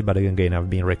correctly, but again, I've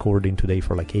been recording today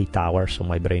for like 8 hours, so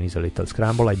my brain is a little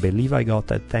scrambled. I believe I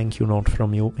got a thank you note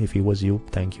from you. If it was you,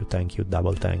 thank you,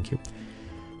 double thank you.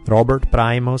 Robert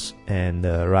Primos and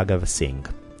Raghav Singh.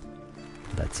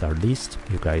 That's our list.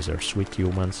 You guys are sweet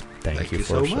humans. Thank you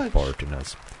for supporting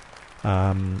us.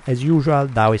 As usual,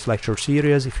 Taoist lecture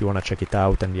series, if you want to check it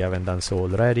out and you haven't done so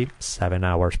already, 7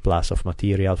 hours plus of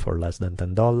material for less than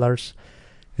 $10.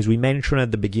 As we mentioned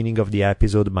at the beginning of the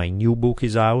episode, my new book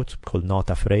is out called Not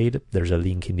Afraid. There's a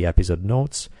link in the episode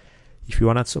notes. If you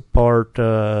want to support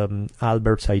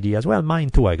Albert's ideas, well, mine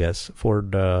too, I guess, for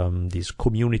this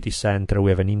community center,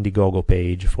 we have an Indiegogo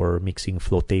page for mixing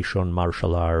flotation,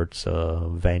 martial arts,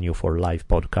 venue for live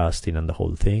podcasting and the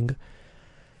whole thing.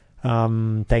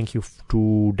 Thank you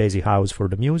to Daisy House for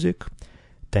the music.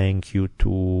 Thank you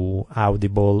to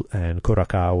Audible and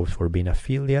Curacao for being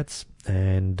affiliates.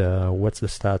 And what's the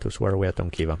status? Where are we at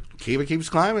on Kiva? Kiva keeps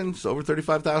climbing. It's over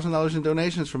 $35,000 in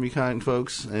donations from you kind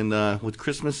folks. And with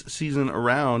Christmas season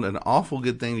around, an awful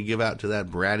good thing to give out to that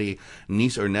bratty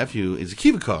niece or nephew is a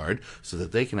Kiva card so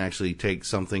that they can actually take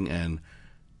something and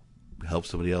help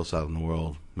somebody else out in the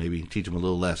world. Maybe teach them a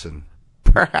little lesson.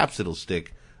 Perhaps it'll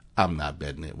stick. I'm not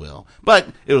betting it will. But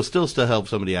it'll still help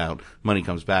somebody out. Money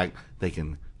comes back. They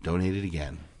can donate it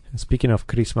again. Speaking of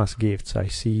Christmas gifts, I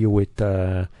see you with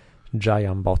a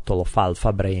giant bottle of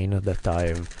Alpha Brain that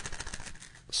I've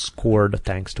scored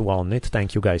thanks to On It.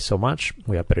 Thank you guys so much.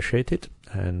 We appreciate it.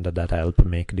 And that helped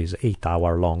make this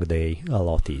 8-hour long day a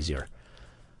lot easier.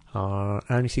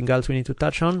 Anything else we need to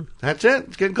touch on? That's it.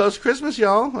 It's getting close to Christmas,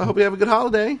 y'all. I hope you have a good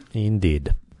holiday.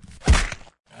 Indeed.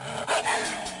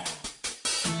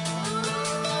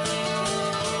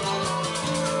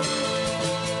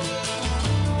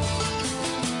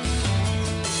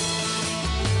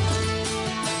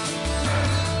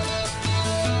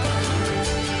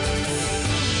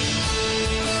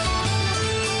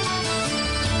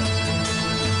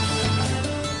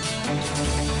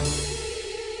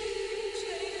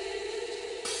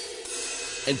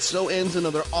 And so ends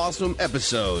another awesome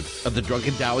episode of the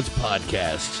Drunken Taoist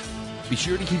podcast. Be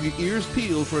sure to keep your ears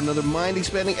peeled for another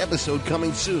mind-expanding episode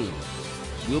coming soon.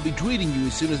 We'll be tweeting you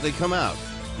as soon as they come out.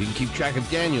 You can keep track of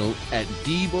Daniel at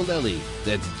D-Bolelli.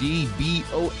 That's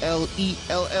D-B-O-L-E-L-L-I.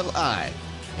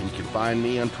 And you can find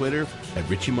me on Twitter at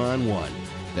Richimon1.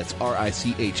 That's R-I-C-H-I-M-O-N,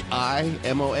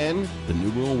 the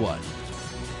numeral 1.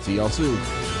 See y'all soon.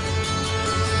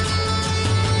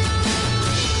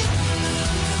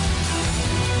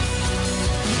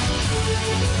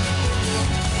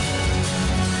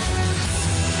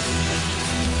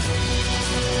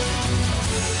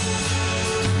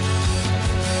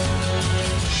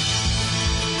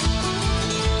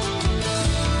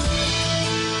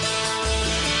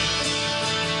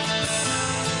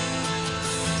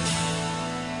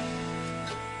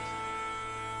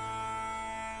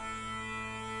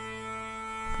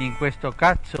 In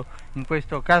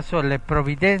questo caso le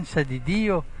provvidenze di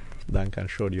Dio. Duncan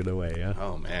showed you the way, yeah?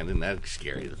 Oh man, isn't that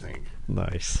scary to think?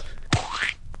 Nice.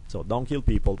 So don't kill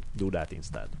people, do that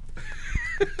instead.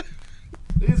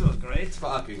 This was great. It's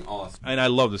fucking awesome. And I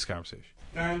love this conversation.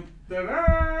 Did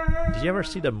you ever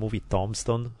see the movie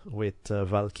Tombstone with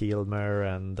Val Kilmer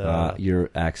and... Your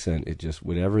accent, it just,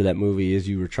 whatever that movie is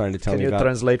you were trying to tell me about. Can you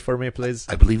translate for me, please?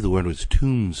 I believe the word was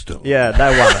tombstone. Yeah, that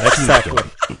one, exactly.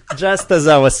 Just as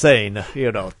I was saying,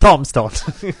 Tombstone.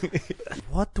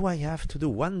 What do I have to do?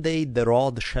 One day the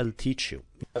rod shall teach you.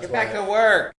 Get back to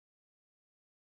work.